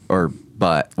something, or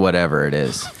butt, whatever it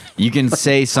is. You can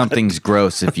say something's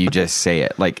gross if you just say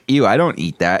it. Like, ew, I don't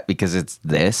eat that because it's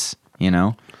this, you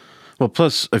know? well.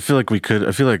 Plus, I feel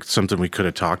like something we could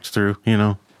have talked through. You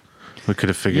know, we could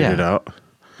have figured Yeah. it out.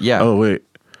 Yeah. Oh wait.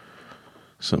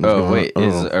 Something's Oh going wait,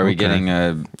 on. are we okay. getting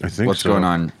I think what's so. going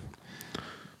on?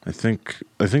 I think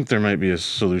there might be a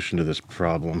solution to this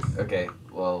problem. Okay,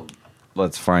 well,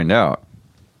 let's find out.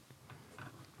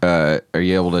 Are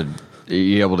you able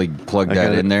to plug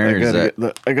that in there?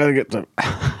 I gotta get the.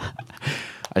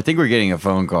 I think we're getting a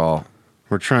phone call.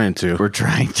 We're trying to. We're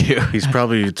trying to. He's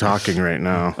probably talking right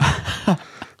now.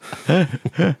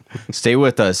 Stay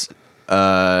with us.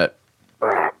 to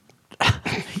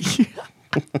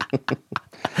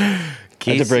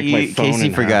break my phone Casey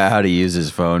in forgot half. how to use his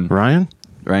phone. Ryan?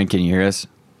 Ryan, can you hear us?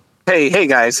 Hey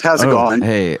guys, how's it Oh, going?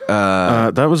 Hey,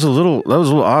 That was a little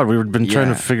odd. We've been trying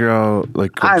to Yeah. figure out.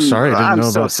 Like, I'm sorry, I didn't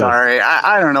know so about sorry.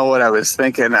 I don't know what I was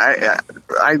thinking. I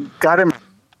got him. And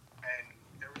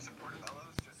there was a portobello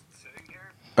just sitting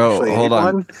here. oh, Actually hold ate on.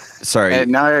 one, Sorry,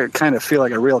 and now I kind of feel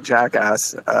like a real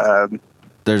jackass.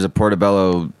 there's a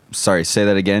portobello. Sorry, say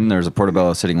that again. There's a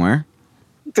portobello sitting where?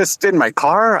 Just in my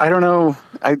car. I don't know.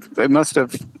 I must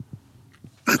have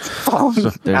fallen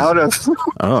out of. that.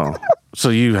 Oh, so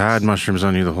you had mushrooms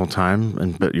on you the whole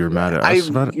time, but you were mad at us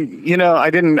about it? I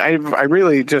didn't. I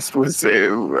really just was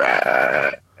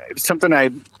something I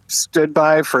stood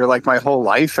by for like my whole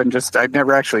life, and just I'd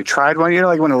never actually tried one. You know,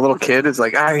 like when a little kid is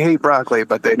like, I hate broccoli,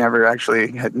 but they never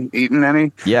actually had eaten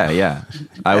any. Yeah.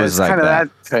 I was It's like kind of that.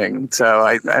 that thing. So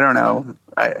I don't know.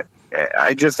 I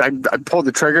pulled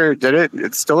the trigger, did it.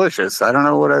 It's delicious. I don't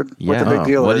know what the Yeah. big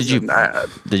deal What is. did you? And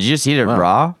Did you just eat it Wow.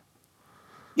 raw?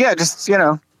 yeah, just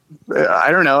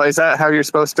I don't know. Is that how you're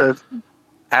supposed to?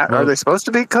 Are they supposed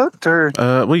to be cooked or?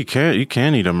 Well, you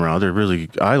can eat them raw. They're really.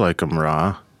 I like them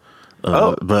raw.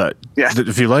 But Yeah.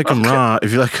 if you like them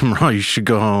Okay. raw, you should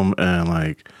go home and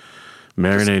like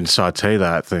marinate and saute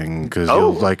that thing because Oh.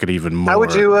 you'll like it even more. How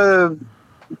would you?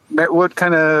 What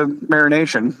kind of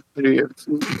marination do you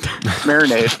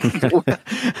marinate?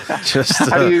 just?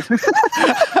 How do you?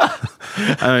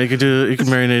 You can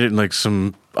marinate it in like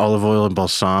some olive oil and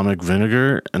balsamic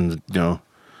vinegar, and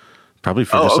probably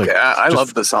for Oh, just okay. I just,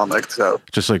 love balsamic. So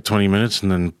just like 20 minutes,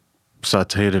 and then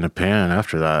saute it in a pan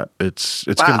after that. It's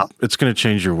Wow. gonna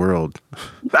change your world.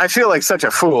 I feel like such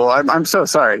a fool. I'm so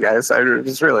sorry, guys. That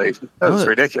was Well,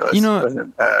 ridiculous. you know-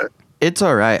 It's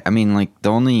all right. I mean, like the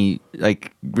only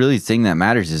really thing that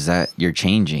matters is that you're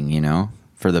changing.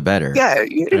 For the better. yeah,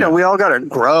 we all got to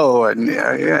grow, and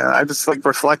I just like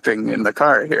reflecting in the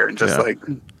car here, and just Yeah. like,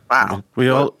 wow. We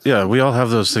all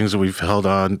have those things that we've held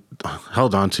on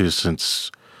to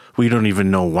since we don't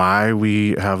even know why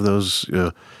we have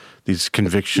these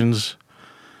convictions.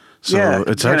 So Yeah,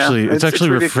 it's you know, actually it's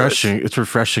ridiculous. refreshing. It's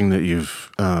refreshing that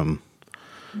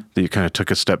that you kind of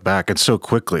took a step back and so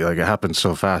quickly. Like it happened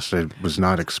so fast. I was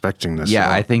not expecting this. Yeah, at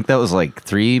all. I think that was like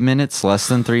 3 minutes, less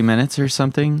than 3 minutes or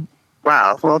something.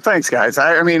 Wow. Well, thanks, guys.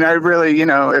 I mean, I really,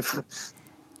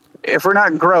 if we're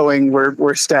not growing,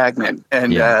 we're stagnant,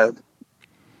 and Yeah.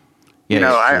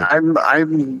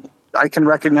 I can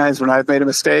recognize when I've made a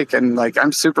mistake, and like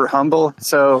I'm super humble.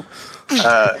 So,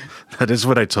 that is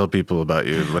what I tell people about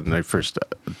you when I first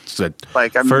said.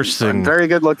 like I'm thing. very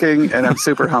good looking, and I'm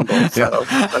super humble. So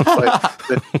that's like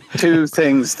the two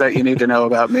things that you need to know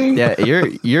about me. Yeah,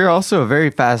 you're also a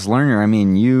very fast learner. I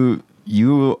mean, you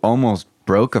almost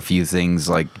broke a few things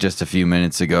like just a few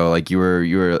minutes ago. Like you were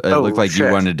it looked like you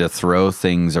shit. wanted to throw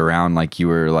things around, like you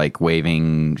were like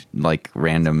waving like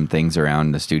random things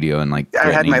around the studio and like I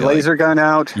had threatening my to, like- laser gun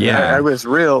out. Yeah. I was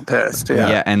real pissed. yeah.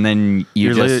 Yeah. And then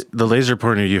you just the laser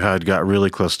pointer you had got really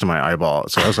close to my eyeball,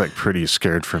 so I was like pretty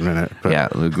scared for a minute. But yeah,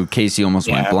 Casey almost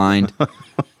went Yeah. blind.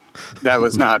 That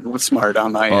was not smart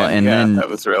on my Well, end. and Yeah, then that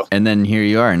was real. And then here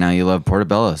you are. Now you love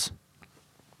portobellos.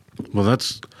 well,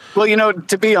 that's Well,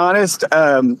 to be honest,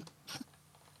 I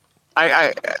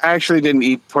actually didn't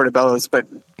eat portobellos, but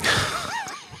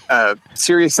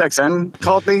SiriusXM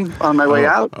called me on my way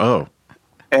out Oh,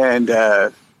 and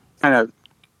kind of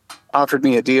offered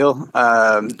me a deal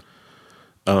about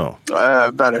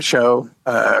a show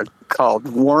called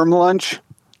Warm Lunch,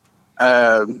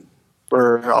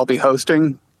 where I'll be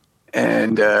hosting.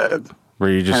 And where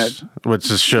you just what's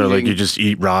this show? Like you just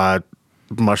eat raw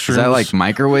Is mushrooms? that like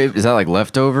microwave? Is that like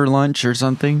leftover lunch or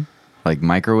something? Like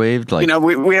microwaved? Like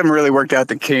we haven't really worked out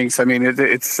the kinks. I mean,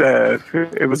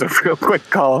 it was a real quick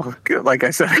call. Like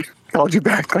I said, I called you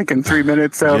back like in 3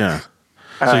 minutes. So Yeah.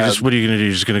 So what are you gonna do?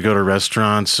 You're just gonna go to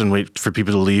restaurants and wait for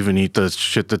people to leave and eat the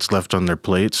shit that's left on their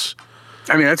plates?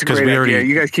 I mean, that's a 'Cause great we already- idea.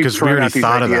 You guys keep 'cause we throwing already out these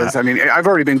thought of ideas. that. I mean, I've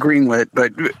already been greenlit,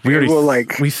 but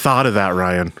We thought of that,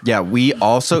 Ryan. yeah, we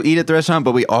also eat at the restaurant,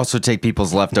 but we also take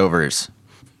people's leftovers.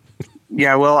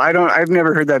 yeah. Well, I've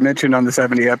never heard that mentioned on the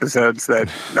 70 episodes that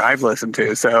I've listened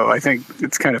to. So I think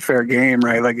it's kind of fair game,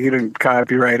 right? Like you didn't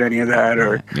copyright any of that,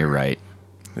 or You're right.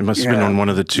 It must have been Yeah. on one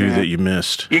of the two Yeah. that you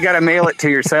missed. you got to mail it to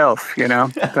yourself.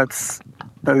 That's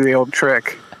the old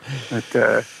trick.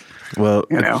 But Well,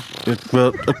 You know.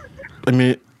 I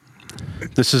mean,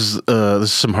 this is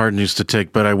some hard news to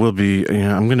take, but I will be.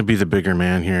 I'm going to be the bigger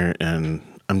man here, and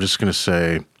I'm just going to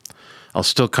say, I'll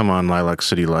still come on Lilac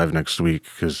City Live next week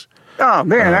because Oh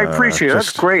man, I appreciate it. That's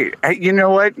just- great. Hey, you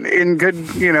know what? In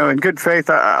good faith,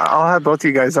 I'll have both of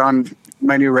you guys on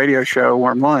my new radio show,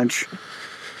 Warm Lunch,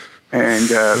 and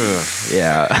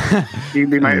Yeah. you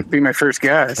can be my first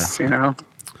guest. You know.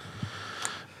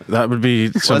 That would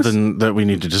be something that we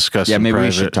need to discuss. Yeah, in maybe we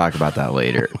private. should talk about that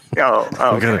later. Oh,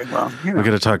 okay. gotta- Well, you know, We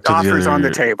got to talk to offers the other, on the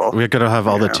table. We got to have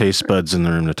all the Yeah. taste buds in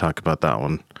the room to talk about that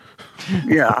one.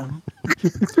 Yeah.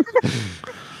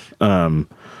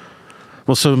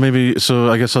 Well, so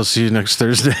I guess I'll see you next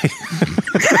Thursday.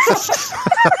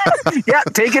 Yeah,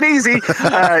 take it easy.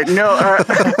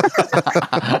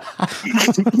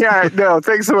 Yeah, no,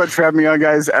 thanks so much for having me on,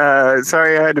 guys.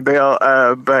 Sorry I had to bail,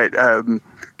 but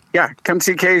yeah, come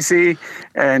see Casey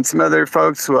and some other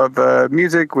folks who have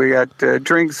music. We got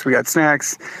drinks, we got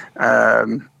snacks.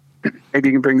 Maybe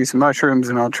you can bring me some mushrooms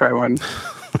and I'll try one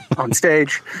on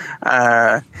stage.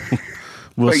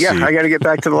 We'll But yeah, see. I got to get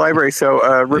back to the library, so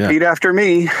repeat after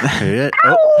me. Yeah.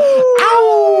 Oh.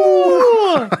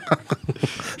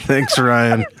 Thanks,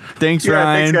 Ryan. Thanks, Yeah,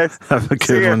 Ryan. thanks, guys. Have a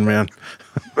See good ya. one, man.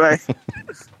 Bye.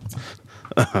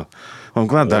 Well, I'm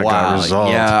glad that got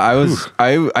resolved. Yeah,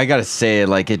 I gotta say,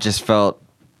 like, it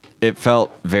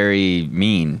felt very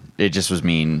mean. It just was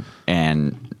mean,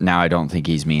 and now I don't think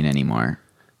he's mean anymore.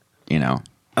 You know.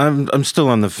 I'm still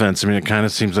on the fence. I mean, it kind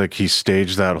of seems like he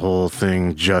staged that whole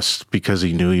thing just because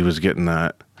he knew he was getting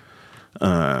that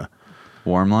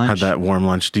Warm lunch. had that warm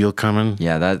lunch deal coming.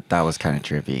 Yeah, that was kind of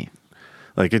trippy.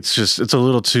 Like it's a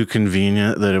little too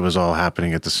convenient that it was all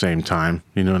happening at the same time.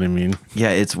 You know what I mean? Yeah,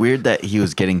 it's weird that he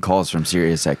was getting calls from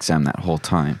SiriusXM that whole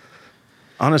time.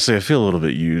 Honestly, I feel a little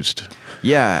bit used.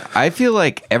 Yeah, I feel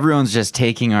like everyone's just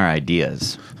taking our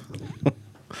ideas.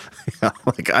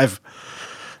 Like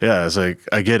it's like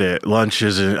I get it. Lunch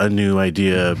isn't a new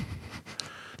idea.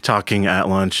 Talking at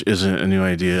lunch isn't a new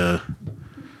idea.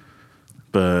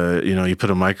 But you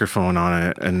put a microphone on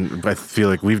it, and I feel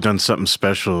like we've done something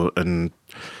special. And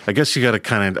I guess you got to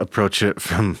kind of approach it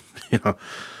from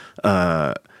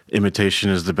imitation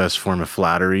is the best form of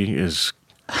flattery is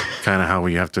kind of how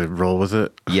we have to roll with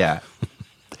it. Yeah.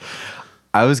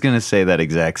 I was going to say that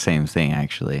exact same thing,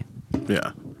 actually.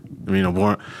 Yeah. I mean,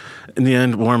 in the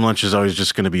end, warm lunch is always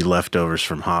just going to be leftovers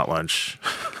from hot lunch.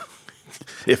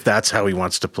 If that's how he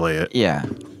wants to play it. Yeah.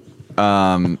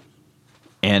 And,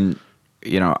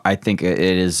 I think it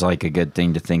is like a good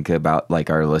thing to think about, like,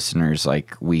 our listeners,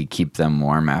 like, we keep them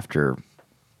warm after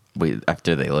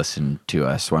they listen to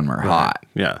us when we're hot.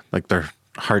 Yeah. Like their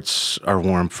hearts are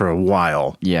warm for a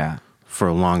while. Yeah. For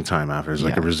a long time after. There's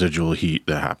like a Yeah. residual heat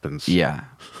that happens. Yeah.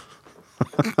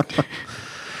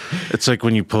 It's like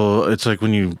when you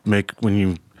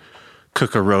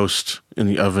cook a roast in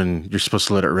the oven, you're supposed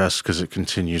to let it rest because it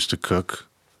continues to cook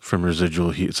from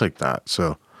residual heat. It's like that.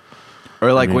 So,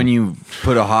 Or like when you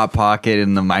put a Hot Pocket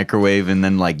in the microwave and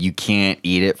then like you can't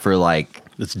eat it for like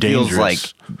it's feels dangerous. like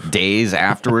days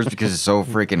afterwards because it's so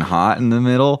freaking hot in the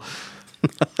middle.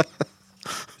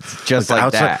 It's just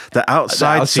like that. The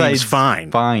outside seems outside's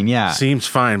fine. Fine, yeah. Seems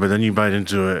fine, but then you bite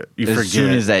into it, you As forget,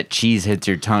 soon as that cheese hits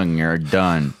your tongue, you're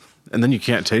done. and then you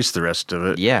can't taste the rest of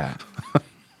it. Yeah.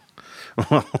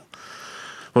 Well,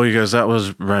 you guys, that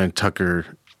was Ryan Tucker,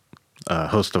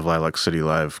 host of Lilac City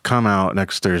Live. Come out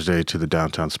next Thursday to the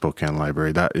downtown Spokane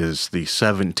Library. That is the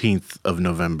 17th of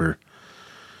November.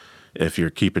 If you're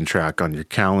keeping track on your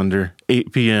calendar,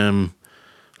 8 p.m.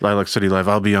 Lilac City Live.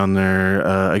 I'll be on there.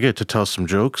 I get to tell some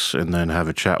jokes and then have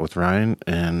a chat with Ryan,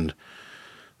 and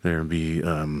there'll be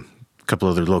a couple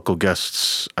other local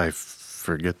guests. I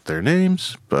forget their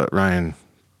names, but Ryan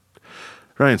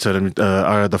said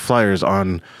are the flyers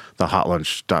on the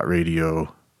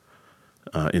hotlunch.radio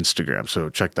Instagram, so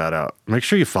check that out. Make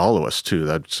sure you follow us too.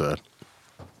 That's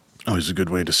always a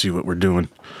good way to see what we're doing.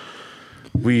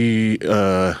 We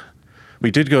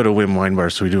did go to Whim Wine Bar,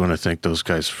 so we do want to thank those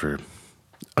guys for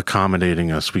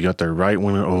accommodating us. We got there right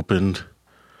when it opened,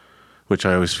 which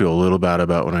I always feel a little bad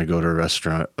about when I go to a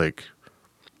restaurant like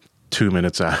 2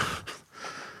 minutes after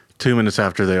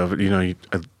they open.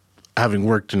 Having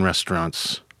worked in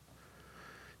restaurants,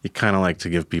 you kind of like to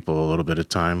give people a little bit of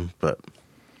time, but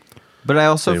I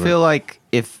also They feel like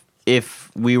if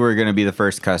we were going to be the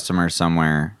first customer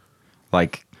somewhere,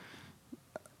 like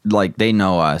they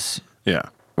know us, yeah,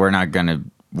 we're not going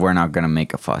to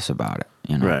make a fuss about it,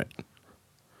 right.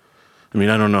 I mean,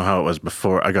 I don't know how it was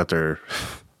before. I got there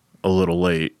a little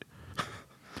late,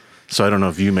 so I don't know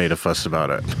if you made a fuss about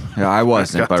it. Yeah, I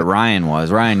wasn't, but Ryan was.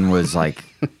 Ryan was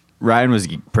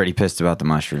pretty pissed about the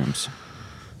mushrooms.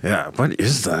 Yeah, what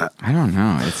is that? I don't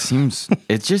know.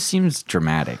 It just seems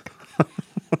dramatic.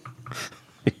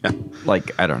 Yeah.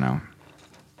 Like, I don't know.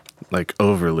 Like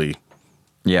overly.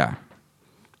 Yeah.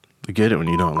 I get it when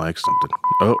you don't like something.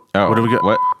 Oh, what do we got?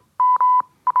 What?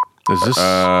 Is this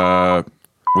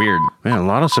Weird. man? A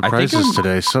lot of surprises I'm-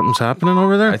 today. Something's happening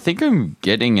over there. I think I'm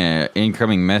getting an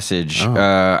incoming message.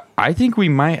 Oh. I think we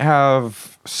might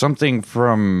have something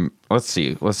from. Let's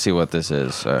see what this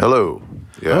is. Hello.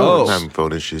 Yeah, Oh. I'm having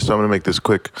phone issues, so I'm going to make this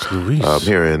quick. Luis. I'm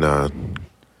here in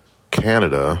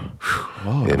Canada.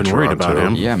 I've been worried about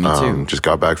him. Yeah, me too. Just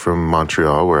got back from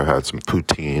Montreal where I had some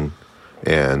poutine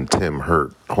and Tim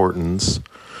Hortons.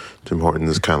 Tim Hortons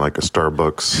is kind of like a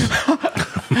Starbucks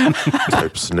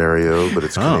type scenario, but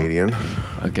it's Canadian.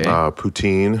 Okay.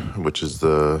 Poutine, which is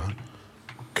the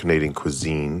Canadian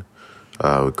cuisine,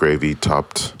 with gravy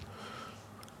topped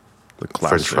The French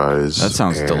classic. fries. That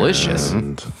sounds delicious.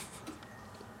 And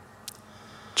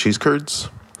cheese curds.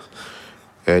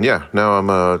 And yeah, now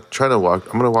I'm trying to walk.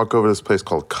 I'm gonna walk over to this place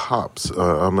called Cops.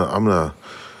 I'm gonna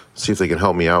see if they can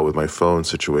help me out with my phone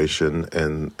situation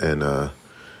and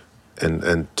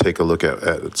take a look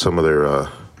at some of their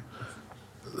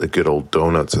the good old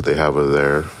donuts that they have over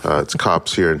there. It's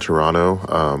Cops here in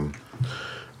Toronto.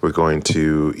 We're going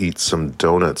to eat some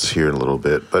donuts here in a little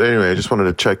bit. But anyway, I just wanted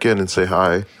to check in and say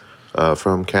hi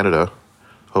from Canada.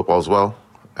 Hope all's well,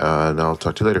 and I'll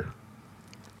talk to you later.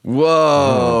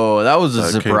 Whoa, that was a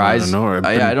That came out of surprise. nowhere.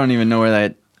 I don't even know where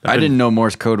that. I didn't know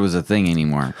Morse code was a thing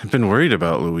anymore. I've been worried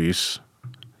about Luis.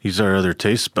 He's our other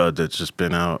taste bud that's just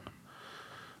been out,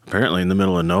 apparently in the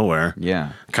middle of nowhere.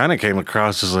 Yeah. Kind of came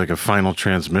across as like a Final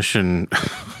Transmission,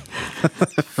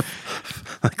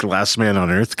 like Last Man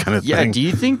on Earth kind of Yeah. thing. Do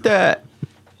you think that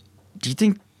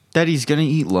he's gonna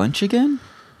eat lunch again?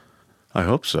 I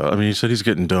hope so. I mean, he said he's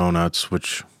getting donuts,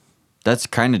 which That's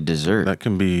kind of dessert. that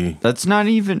can be, That's not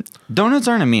even donuts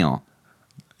aren't a meal.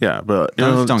 yeah, but you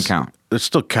Donuts know, don't it's- count. It's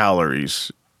still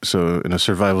calories. So in a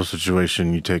survival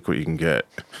situation, you take what you can get.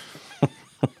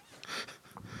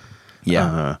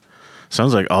 Yeah.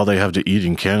 Sounds like all they have to eat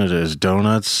in Canada is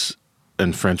donuts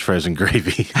and French fries and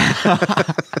gravy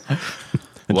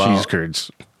and Wow. cheese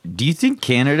curds. Do you think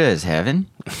Canada is heaven?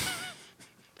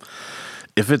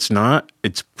 If it's not,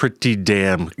 it's pretty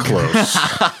damn close.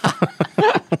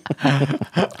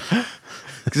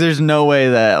 Because there's no way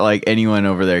that like anyone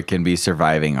over there can be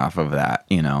surviving off of that.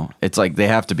 You know, it's like they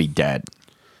have to be dead.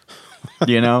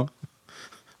 You know.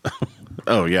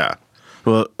 Oh yeah.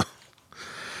 Well,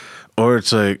 or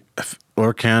it's like,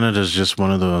 or Canada's just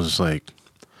one of those like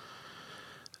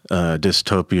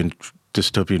dystopian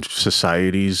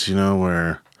societies, you know,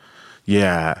 where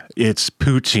yeah, it's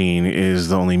poutine is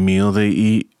the only meal they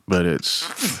eat, but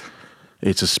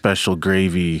it's a special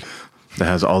gravy that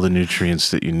has all the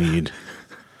nutrients that you need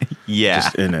Yeah.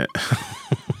 just in it.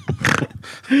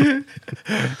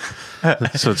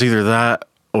 So it's either that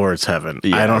or it's heaven.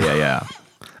 I don't. Yeah.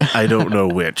 I don't know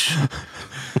which.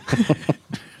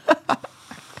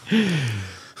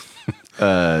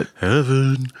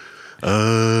 Heaven,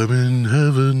 I'm in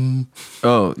heaven,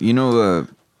 Oh, you know,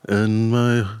 and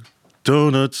my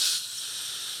donuts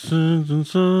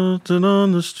something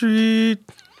on the street.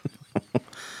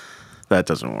 That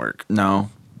doesn't work. no.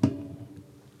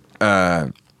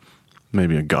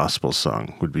 Maybe a gospel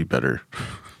song would be better.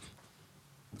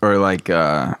 Or like, you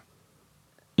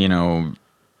know,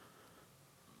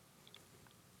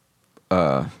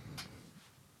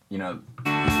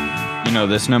 you know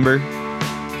this number?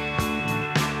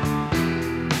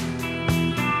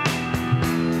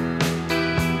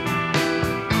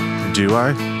 Do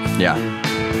I? Yeah.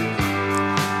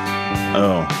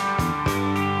 Oh.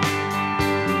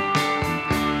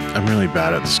 I'm really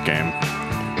bad at this game.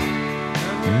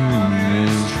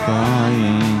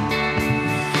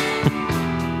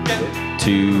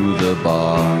 To the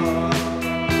bar.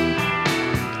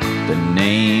 The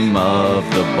name of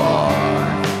the bar.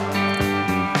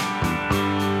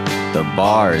 The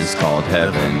bar is called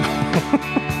Heaven.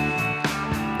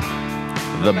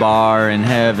 The bar in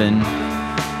heaven.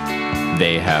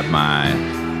 They have my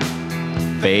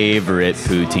favorite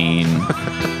poutine.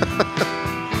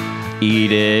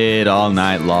 Eat it all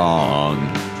night long.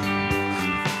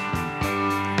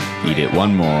 Eat it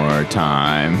one more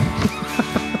time.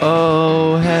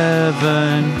 Oh,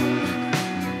 heaven.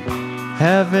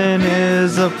 Heaven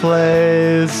is a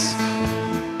place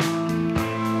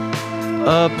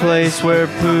where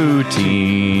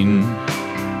poutine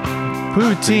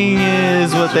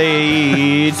is what they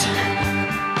eat.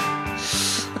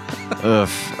 Ugh.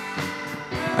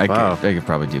 Wow. I could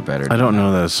probably do better. I don't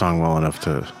know that song well enough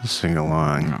to sing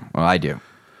along. Well, I do.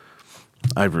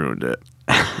 I ruined it.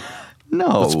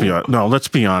 No. Let's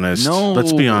be honest. No.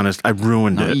 Let's be honest. I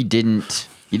ruined No, it. you didn't.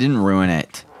 You didn't ruin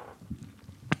it.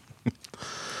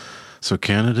 So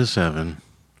Canada's heaven.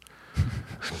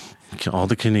 all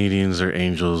the Canadians are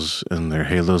angels, and their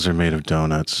halos are made of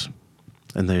donuts,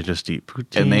 and they just eat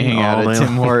poutine. And they hang out all at day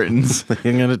Tim long. Hortons. They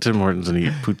hang out at Tim Hortons and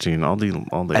eat poutine all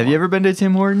day Have you ever been to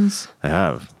Tim Hortons? I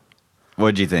have.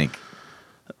 What'd you think?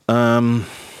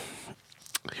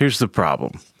 Here's the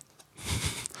problem.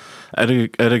 I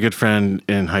had a good friend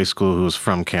in high school who was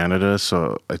from Canada,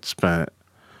 so I spent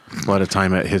a lot of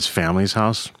time at his family's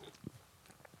house,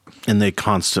 and they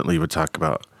constantly would talk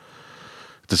about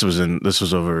this was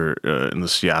over in the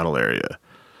Seattle area,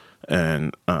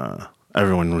 and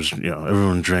everyone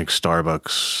drank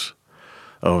Starbucks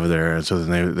over there, and so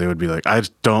then they would be like, I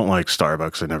don't like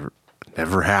Starbucks. I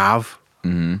never have.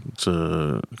 Mm-hmm. It's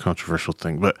a controversial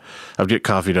thing, but I'd get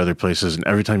coffee at other places, and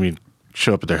every time you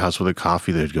show up at their house with a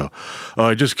coffee, they'd go, "Oh,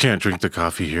 I just can't drink the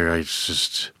coffee here.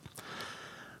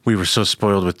 We were so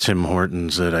spoiled with Tim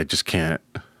Hortons that I just can't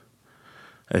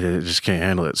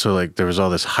handle it." So like there was all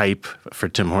this hype for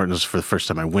Tim Hortons for the first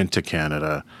time I went to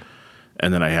Canada,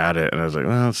 and then I had it, and I was like,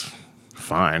 "Well, it's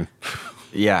fine."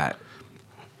 Yeah.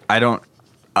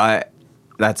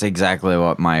 That's exactly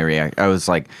what my reaction. I was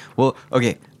like, well,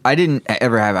 okay, I didn't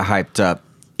ever have it hyped up.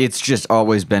 It's just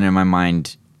always been in my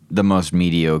mind the most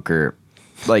mediocre,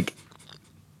 like,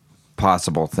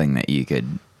 possible thing that you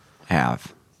could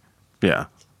have. Yeah.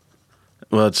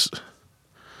 Well,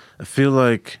 I feel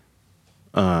like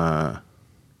when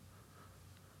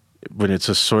it's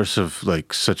a source of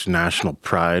like such national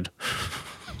pride,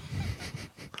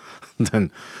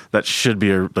 then that should be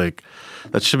a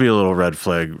little red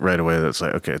flag right away. That's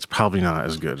like, okay, it's probably not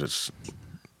as good as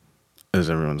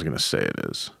everyone's gonna say it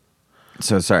is.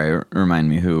 So sorry, remind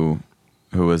me who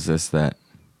was this that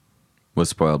was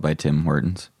spoiled by Tim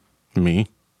Hortons? Me?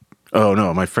 Oh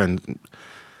no, my friend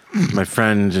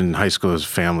in high school is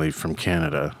family from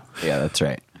Canada. Yeah, that's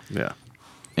right. Yeah.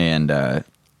 And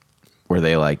were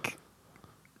they like,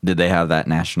 did they have that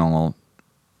national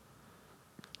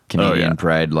Canadian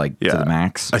pride to the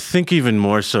max? I think even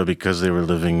more so because they were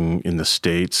living in the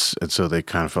States, and so they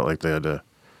kind of felt like they had to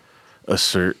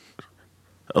assert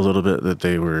a little bit that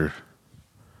they were.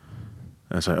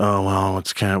 It's like, oh well,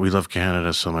 it's Canada. We love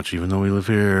Canada so much, even though we live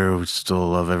here, we still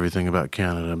love everything about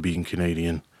Canada and being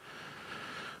Canadian.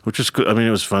 Which is good. I mean,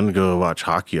 it was fun to go watch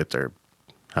hockey at their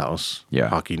house. Yeah,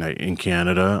 hockey night in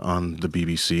Canada on the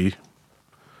BBC.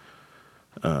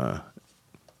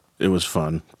 It was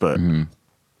fun, but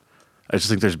I just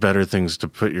think there's better things to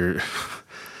put your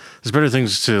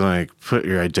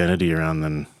identity around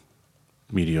than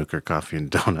mediocre coffee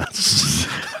and donuts.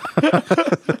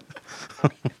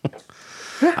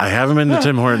 I haven't been to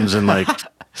Tim Hortons in like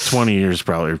 20 years,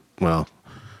 probably. Well,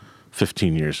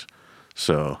 15 years.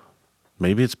 So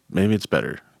maybe it's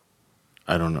better.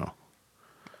 I don't know.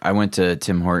 I went to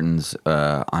Tim Hortons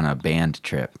on a band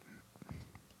trip.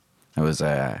 I was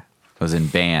in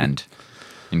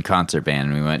concert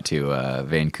band, and we went to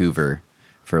Vancouver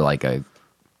for like a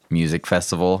music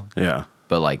festival. Yeah.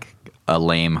 But like a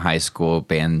lame high school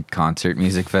band concert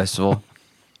music festival.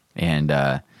 And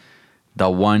the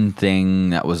one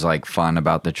thing that was like fun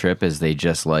about the trip is they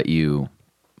just let you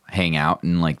hang out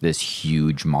in like this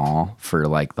huge mall for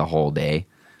like the whole day.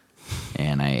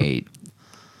 And I ate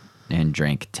and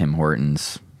drank Tim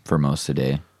Hortons for most of the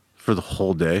day. For the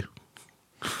whole day?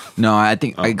 No, I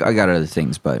think I got other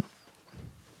things, but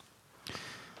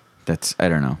I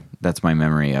don't know. That's my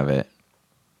memory of it.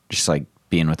 Just like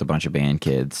being with a bunch of band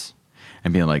kids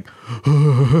and being like,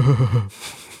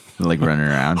 like running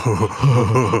around.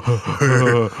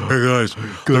 Hey guys,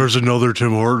 there's another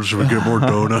Tim Hortons. Should we get more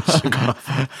donuts? And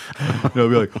I'll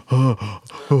be like,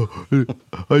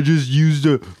 I just used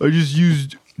a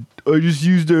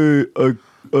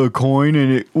coin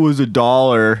and it was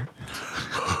 $1.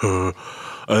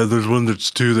 There's one that's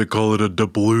 $2. They call it a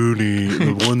doubloony.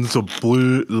 The one's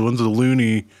a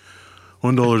loony.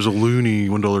 $1 a loony,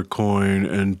 $1 coin,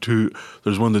 and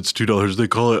there's one that's $2. They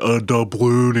call it a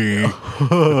doubloony.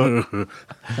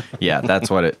 Yeah,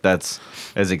 that's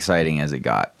as exciting as it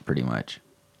got, pretty much.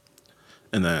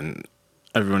 And then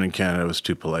everyone in Canada was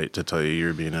too polite to tell you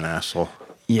were being an asshole.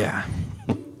 Yeah.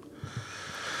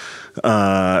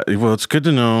 Well, it's good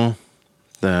to know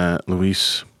that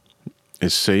Luis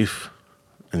is safe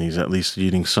and he's at least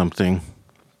eating something.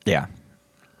 Yeah.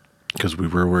 Because we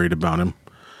were worried about him.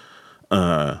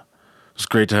 It's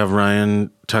great to have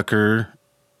Ryan Tucker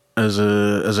as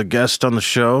a guest on the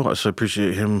show. So I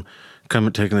appreciate him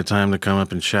taking the time to come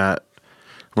up and chat.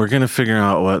 We're gonna figure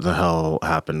out what the hell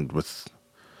happened with.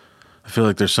 I feel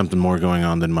like there's something more going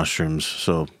on than mushrooms.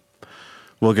 So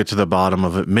we'll get to the bottom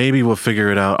of it. Maybe we'll figure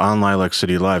it out on Lilac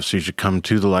City Live. So you should come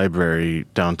to the library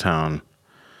downtown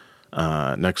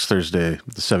next Thursday,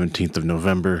 the 17th of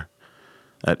November.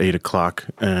 at 8 o'clock,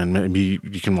 and maybe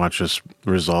you can watch us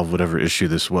resolve whatever issue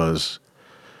this was.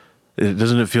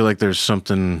 Doesn't it feel like there's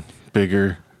something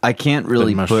bigger? I can't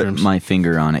really than put mushrooms? my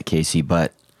finger on it, Casey,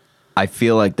 but I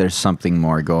feel like there's something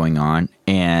more going on,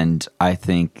 and I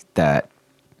think that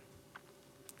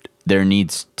there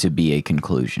needs to be a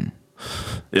conclusion.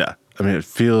 Yeah. I mean, it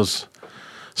feels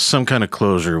some kind of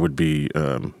closure would be,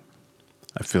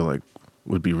 I feel like,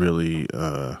 would be really,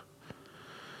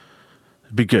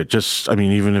 be good. Just, I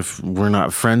mean, even if we're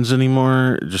not friends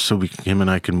anymore, just so him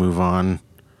and I can move on.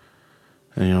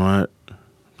 And you know what?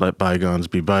 Let bygones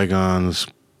be bygones.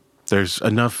 There's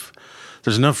enough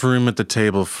room at the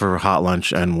table for hot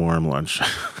lunch and warm lunch.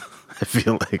 I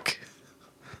feel like.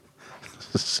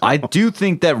 I do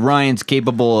think that Ryan's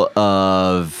capable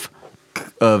of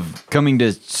coming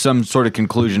to some sort of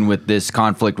conclusion with this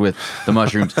conflict with the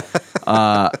mushrooms.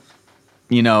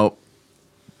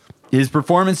 His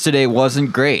performance today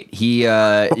wasn't great.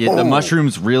 The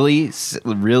mushrooms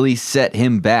really set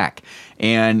him back,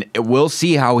 and we'll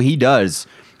see how he does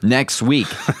next week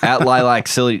at Lilac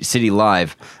City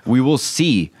Live. We will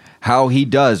see how he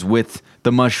does with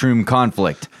the mushroom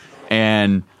conflict,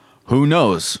 and who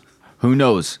knows? Who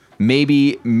knows?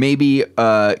 Maybe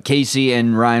Casey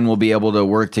and Ryan will be able to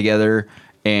work together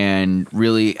and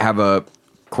really have a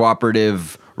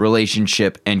cooperative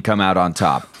relationship and come out on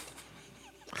top.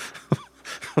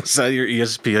 Was that your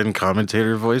ESPN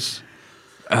commentator voice?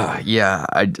 Yeah,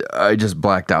 I just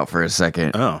blacked out for a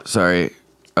second. Oh. Sorry.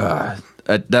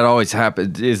 That always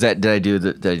happens. Did I do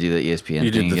the ESPN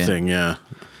You thing did the again? thing, yeah.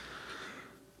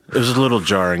 It was a little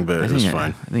jarring, but it was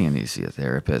fine. I think I need to see a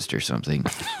therapist or something.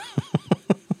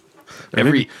 I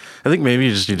think maybe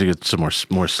you just need to get some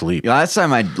more sleep. Last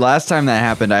time that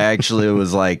happened, I actually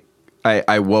was like,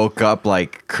 I woke up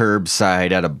like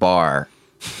curbside at a bar.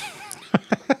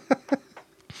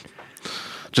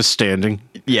 Just standing,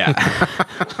 Yeah.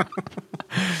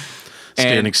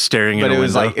 staring But at a it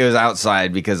was window. like it was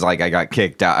outside because like I got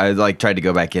kicked out. I like tried to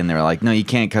go back in. They were like, "No, you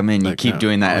can't come in. You keep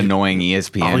doing that annoying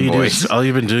ESPN voice, all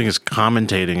you've been doing is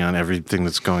commentating on everything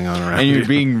that's going on around and you. you're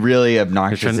being really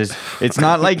obnoxious." You're trying- It's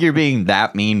not like you're being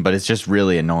that mean, but it's just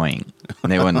really annoying.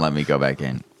 And they wouldn't let me go back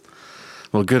in.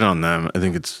 Well, good on them. I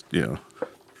think it's, you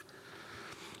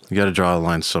got to draw a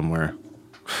line somewhere.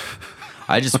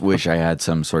 I just wish I had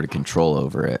some sort of control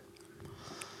over it.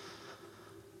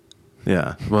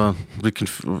 Yeah. Well,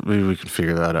 maybe we can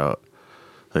figure that out.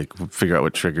 Like, figure out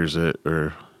what triggers it,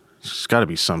 or it's got to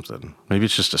be something. Maybe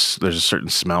it's just there's a certain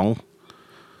smell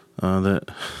that.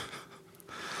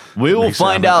 We will Makes it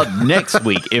find happen. out next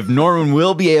week if Norman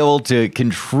will be able to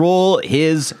control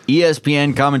his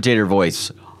ESPN commentator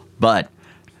voice. But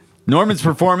Norman's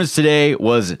performance today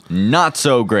was not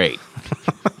so great.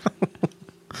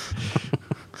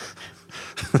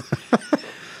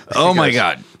 Oh my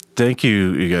God. Thank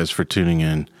you guys, for tuning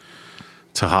in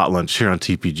to Hot Lunch here on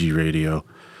TPG Radio.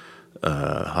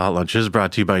 Hot Lunch is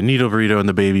brought to you by Nito Burrito and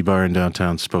the Baby Bar in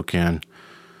downtown Spokane.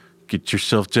 Get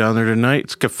yourself down there tonight.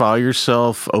 Scaffle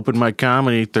yourself. Open mic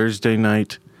comedy Thursday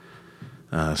night.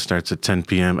 Starts at 10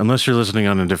 p.m. Unless you're listening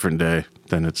on a different day,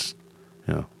 then it's,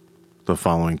 the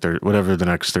following whatever the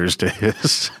next Thursday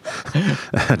is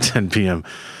at 10 p.m.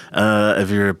 If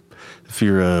you're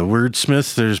a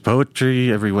wordsmith, there's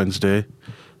poetry every Wednesday,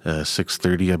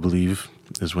 6:30, I believe,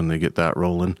 is when they get that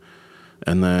rolling.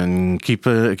 And then keep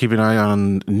an eye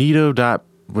on Nito.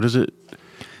 What is it?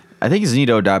 I think it's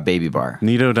Nito.babybar.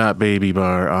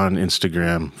 Nito.babybar on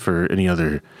Instagram for any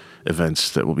other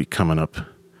events that will be coming up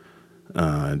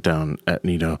down at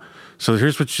Nito. So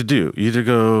here's what you do. You either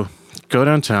go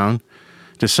downtown,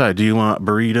 decide, do you want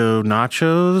burrito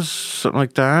nachos, something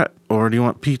like that, or do you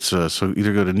want pizza? So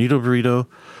either go to Nito Burrito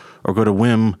or go to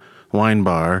Whim Wine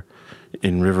Bar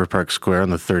in River Park Square on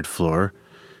the 3rd floor.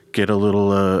 Get a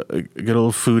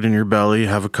little food in your belly,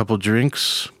 have a couple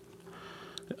drinks,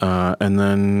 and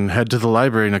then head to the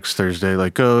library next Thursday.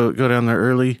 Like go down there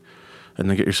early, and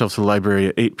then get yourself to the library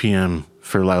at 8 p.m.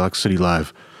 for Lilac City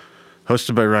Live,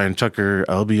 hosted by Ryan Tucker.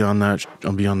 I'll be on that,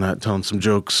 telling some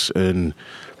jokes and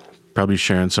probably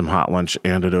sharing some hot lunch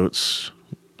anecdotes,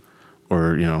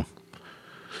 or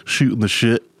shooting the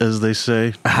shit, as they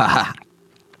say.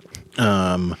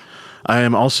 I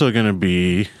am also going to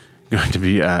be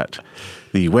at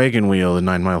the Wagon Wheel in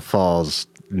 9 Mile Falls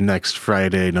next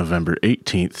Friday, November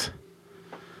 18th.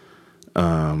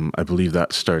 I believe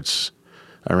that starts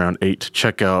around 8.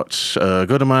 Check out,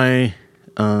 go to my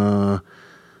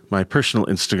personal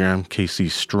Instagram, Casey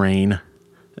Strain,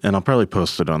 and I'll probably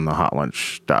post it on the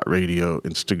hotlunch.radio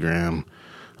Instagram,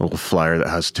 a little flyer that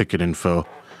has ticket info.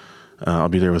 I'll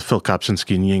be there with Phil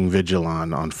Kopczynski and Ying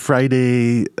Vigilon on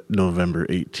Friday, November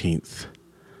 18th.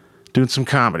 doing some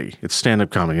comedy. It's stand-up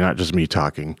comedy, not just me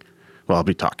talking. Well, I'll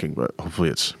be talking, but hopefully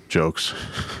it's jokes.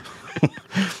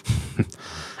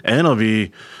 And I'll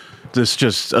be this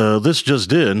just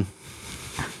in.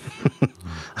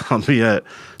 I'll be at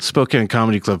Spokane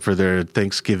Comedy Club for their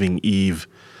Thanksgiving Eve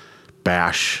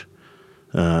bash.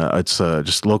 It's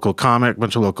just local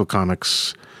bunch of local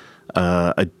comics.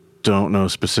 I don't know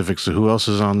specifics of who else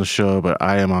is on the show, but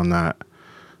I am on that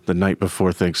the night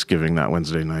before Thanksgiving, that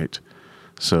Wednesday night.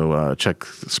 So check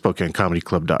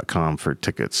SpokaneComedyClub.com for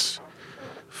tickets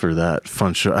for that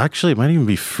fun show. Actually, it might even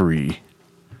be free.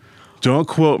 Don't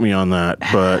quote me on that,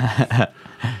 but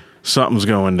something's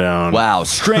going down. Wow,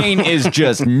 Strain is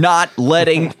just not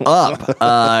letting up.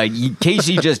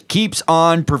 Casey just keeps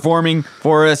on performing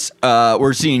for us.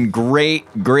 We're seeing great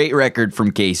record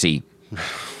from Casey.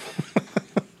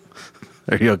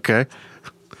 Are you okay?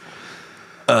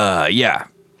 Yeah.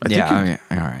 Yeah,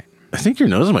 all right. I think your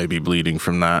nose might be bleeding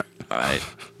from that.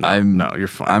 No, you're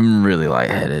fine. I'm really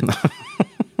lightheaded.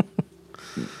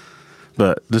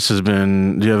 But this has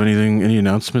been. Do you have any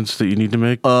announcements that you need to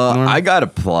make? Norm? I got a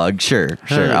plug. Sure.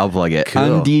 Hey, I'll plug it. cool.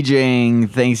 I'm DJing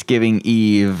Thanksgiving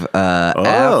Eve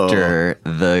after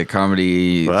the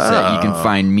comedy set. You can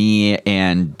find me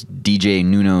and DJ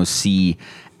Nuno C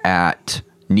at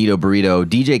Nito Burrito.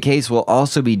 DJ Case will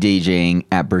also be DJing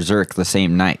at Berserk the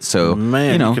same night. So,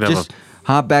 Man, you could have just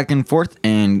hop back and forth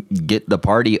and get the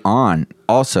party on.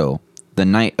 Also, the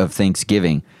night of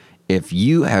Thanksgiving, if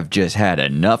you have just had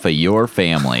enough of your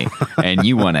family and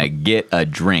you want to get a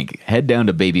drink, head down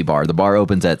to Baby Bar. The bar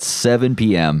opens at 7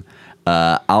 p.m.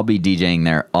 I'll be DJing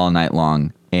there all night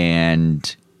long,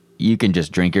 and you can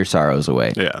just drink your sorrows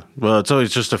away. Yeah. Well, it's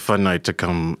always just a fun night to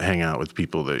come hang out with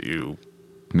people that you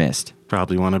Missed.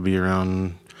 probably want to be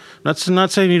around. Not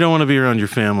saying you don't want to be around your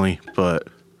family, but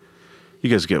you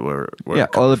guys get where Yeah,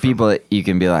 all the people that you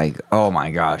can be like, oh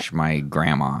my gosh, my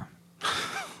grandma.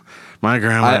 My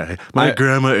grandma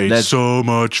ate that's- so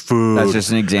much food. That's just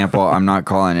an example. I'm not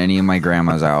calling any of my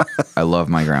grandmas out. I love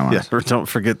my grandmas. Yeah, or don't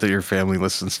forget that your family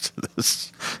listens to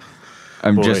this.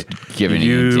 I'm Boy, just giving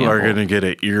you an example. You are going to get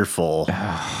an earful.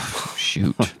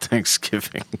 Shoot.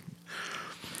 Thanksgiving.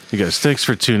 You guys, thanks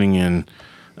for tuning in.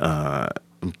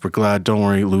 We're glad. Don't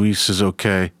worry, Luis is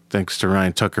okay. Thanks to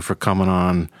Ryan Tucker for coming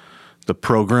on the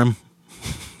program.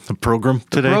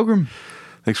 Today. Program.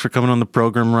 Thanks for coming on the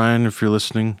program, Ryan, if you're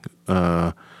listening.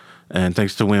 And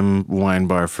thanks to Whim Wine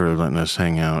Bar for letting us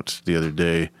hang out the other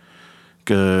day.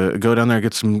 Go down there,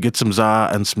 get some za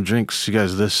and some drinks. You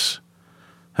guys, this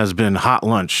has been Hot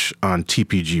Lunch on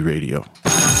TPG Radio.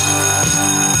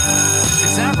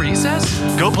 Is that recess?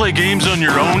 Go play games on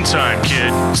your own time,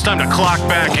 kid. It's time to clock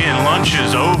back in. Lunch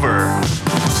is over.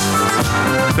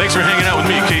 Thanks for hanging out with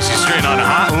me, Casey Strain, on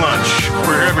Hot Lunch.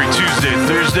 We're here every Tuesday and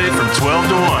Thursday from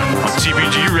 12 to 1 on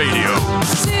TPG Radio.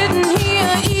 Sitting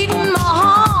here eating my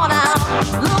heart out,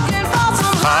 looking for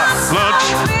some Hot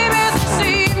lunch. baby this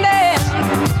evening.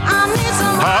 I need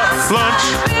some Hot lunch.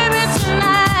 baby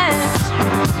tonight.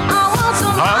 I want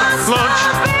some Hot lunch.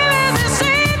 baby this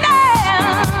evening.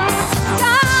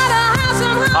 Gotta have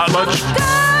some Hot lunch.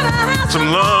 gotta have Some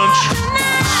lunch.